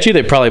 I bet you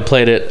they probably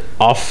played it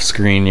off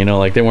screen,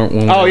 like they weren't.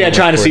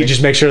 Trying to see,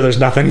 just make sure there's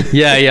nothing.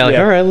 Yeah, like,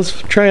 all right, let's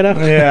try it out.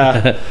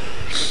 Yeah.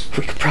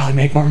 We could probably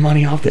make more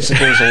money off this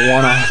if it was a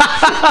one-off.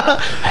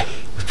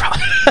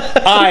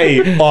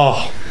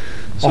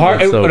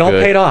 It all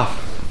paid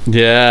off.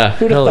 Yeah.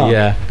 Hell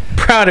yeah.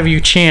 Proud of you,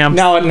 champ.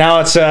 Now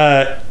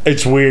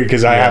it's weird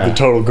because I have the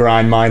total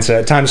grind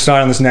mindset. Time to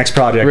start on this next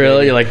project. Really?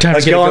 Maybe. You're like,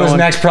 let's go on this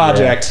next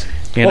project.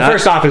 Yeah. Well,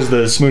 first off is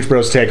the Smooch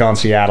Bros take on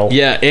Seattle.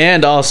 Yeah,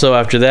 and also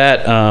after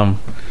that, I'm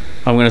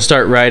going to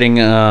start writing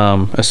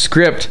a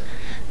script,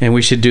 and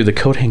we should do the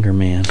coat hanger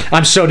man.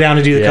 I'm so down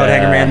to do the coat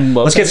hanger man.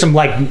 Let's get some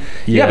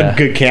you have a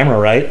good camera,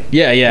 right?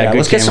 Yeah. Good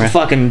let's get some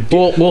fucking.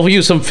 We'll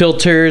use some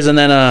filters, and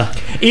then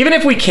even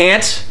if we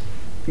can't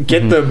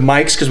get the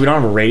mics because we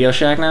don't have a Radio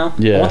Shack now.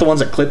 Yeah. I want the ones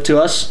that clip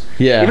to us.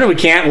 Yeah. Even if we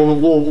can't,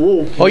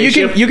 we'll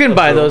you can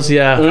buy those.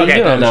 Yeah.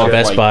 Okay.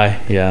 Best Buy.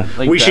 Yeah.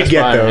 We should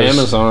get those.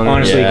 Amazon.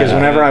 Honestly, because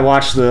whenever I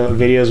watch the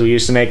videos we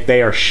used to make,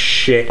 they are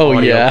shit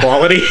audio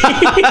quality.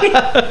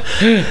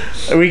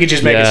 We could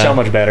just make it so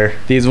much better.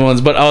 These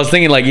ones, but I was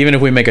thinking even if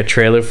we make a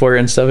trailer for it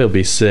and stuff, it'll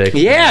be sick.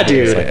 Yeah,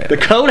 dude. The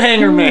coat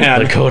hanger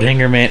man. The coat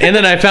hanger man. And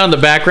then I found the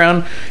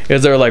background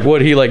is they're like,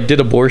 what he did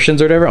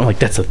abortions or whatever. I'm like,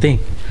 that's a thing.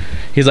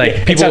 He's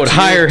like, people would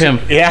hire him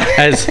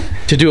as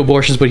to do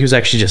abortions, but he was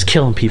actually just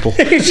killing people.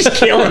 He was just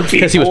killing people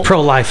because he was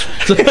pro-life.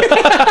 He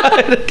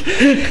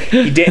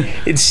did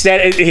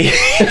instead. He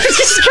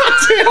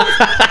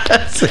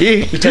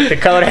took the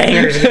coat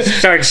hangers and just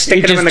started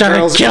sticking them in the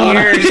girl's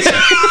ears.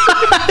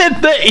 In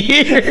the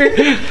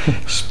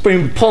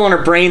ear, pulling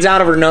her brains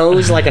out of her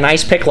nose like an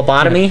ice pick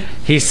lobotomy.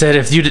 He said,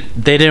 if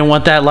they didn't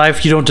want that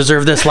life, you don't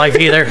deserve this life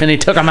either. And he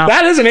took them out.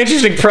 That is an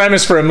interesting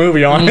premise for a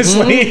movie,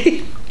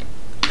 honestly.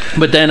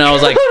 But then I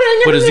was like,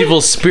 but his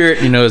evil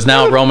spirit, is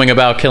now roaming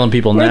about killing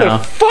people now. Where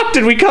the fuck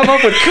did we come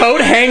up with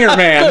coat hanger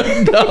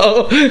man?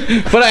 No.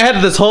 But I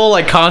had this whole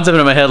concept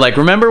in my head.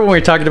 Remember when we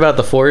were talking about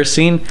the forest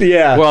scene?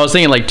 Yeah. Where I was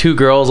thinking two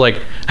girls,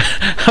 I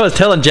was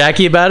telling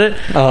Jackie about it.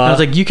 I was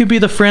like, you could be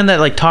the friend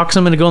that talks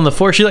them into going in the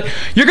forest. She's like,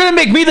 you're going to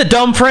make me the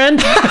dumb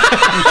friend?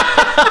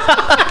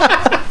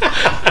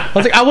 I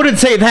was like, I wouldn't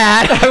say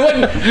that.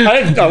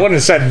 I wouldn't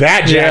have said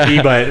that,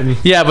 Jackie,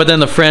 but... Yeah, but then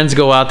the friends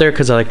go out there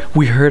because they're like,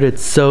 we heard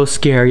it's so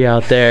scary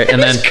out there.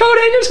 And then coat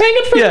hangers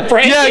hanging from the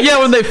branches. Yeah,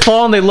 when they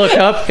fall and they look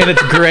up and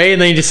it's gray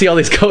and then you just see all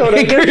these coat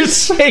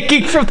hangers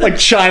hanging from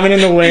chiming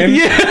in the wind.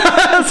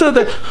 Yeah,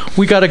 so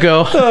we gotta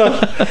go.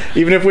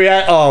 Even if we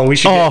had... we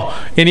should...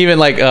 and even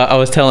I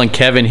was telling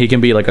Kevin he can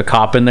be a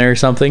cop in there or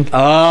something.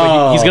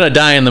 Oh. He's gonna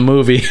die in the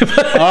movie.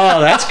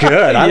 That's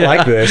good. I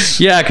like this.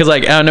 Yeah, because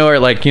out of nowhere,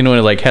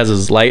 when it has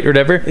his light or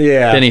whatever.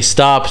 Yeah. Then he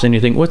stops and you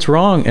think, what's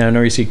wrong? And I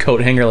know you see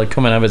coat hanger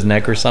coming out of his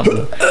neck or something.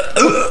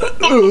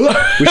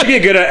 We should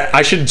get good at...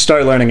 I should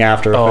start learning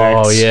After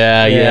Effects. Oh,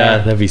 yeah.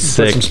 That'd be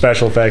sick. Put some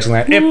special effects on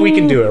that if we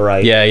can do it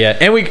right. Yeah.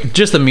 And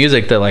just the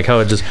music how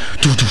it just...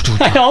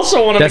 I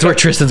also want to... That's where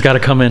Tristan's got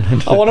to come in.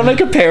 I want to make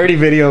a parody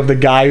video of the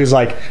guy who's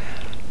like,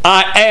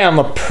 I am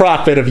a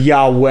prophet of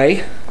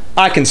Yahweh.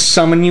 I can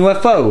summon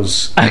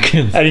UFOs.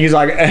 And he's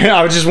like,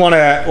 I would just want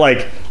to,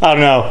 I don't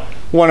know,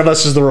 one of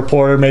us is the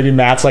reporter, maybe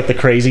Matt's the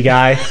crazy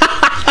guy.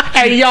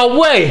 Hey,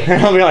 Yahweh!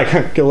 And I'll be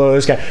like, get low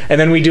this guy.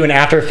 And then we do an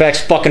After Effects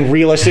fucking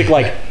realistic,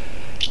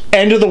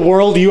 end of the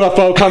world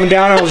UFO coming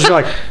down. And I was just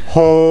like,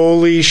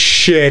 holy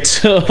shit.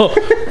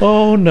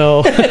 Oh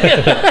no.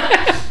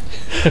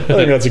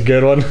 think that's a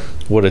good one.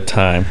 What a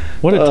time.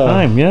 What a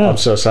time, yeah. I'm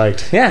so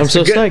psyched. Yeah, I'm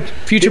so psyched.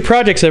 Future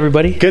projects,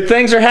 everybody. Good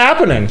things are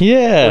happening.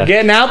 Yeah. We're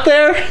getting out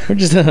there. We're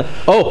just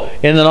oh,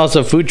 and then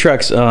also food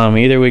trucks.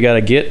 Either we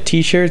gotta get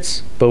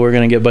T-shirts, but we're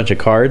gonna get a bunch of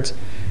cards.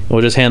 We'll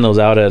just hand those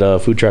out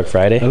at Food Truck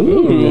Friday.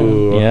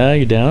 Ooh. Yeah,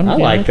 you down? I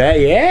like that,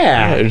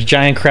 yeah. There's a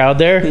giant crowd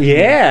there.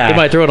 Yeah. They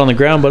might throw it on the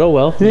ground, but oh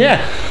well. Yeah.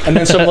 And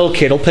then some little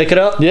kid will pick it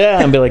up.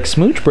 Yeah, and be like,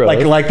 Smooch Bros.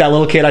 Like that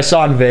little kid I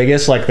saw in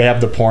Vegas, like they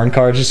have the porn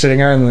cards just sitting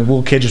there, and the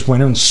little kid just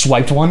went in and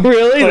swiped one.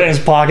 Really? Put it in his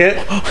pocket.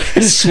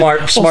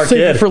 Smart I'll save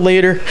kid. it for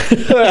later.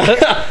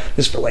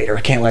 This for later.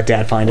 I can't let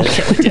Dad find it.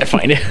 Dad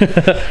find it.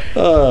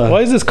 Why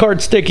is this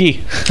card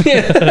sticky?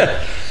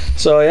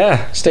 So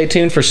yeah, stay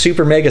tuned for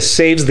Super Mega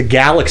Saves the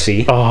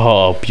Galaxy.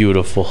 Oh,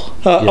 beautiful.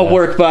 A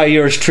work by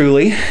yours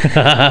truly.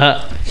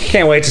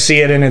 Can't wait to see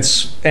it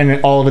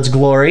in all of its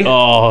glory.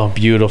 Oh,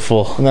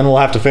 beautiful. And then we'll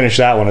have to finish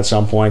that one at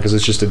some point because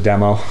it's just a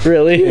demo.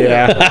 Really?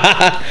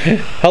 Yeah.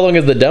 How long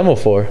is the demo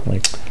for?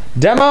 Like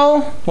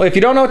demo? Well, if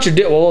you don't know what you're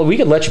doing, well, we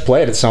could let you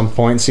play it at some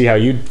point and see how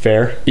you'd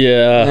fare.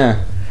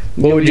 Yeah.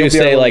 What would you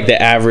say, like,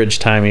 the average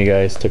time you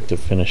guys took to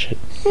finish it?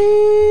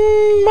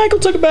 Michael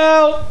took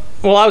about...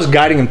 Well, I was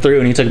guiding him through,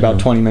 and he took about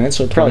 20 minutes,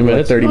 so probably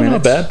about 30 minutes.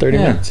 Not bad, 30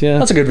 minutes, yeah.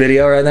 That's a good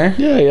video right there.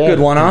 Yeah, yeah.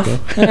 Good one-off.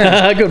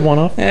 Yeah. Good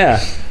one-off.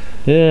 Yeah.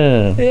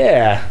 Yeah.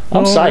 Yeah.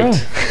 I'm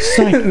psyched.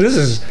 Right. This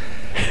is...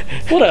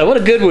 What a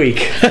good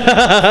week.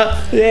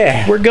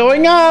 Yeah. We're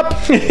going up.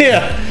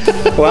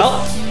 Yeah.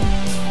 Well...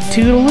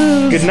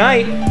 Toodaloo. Good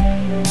night.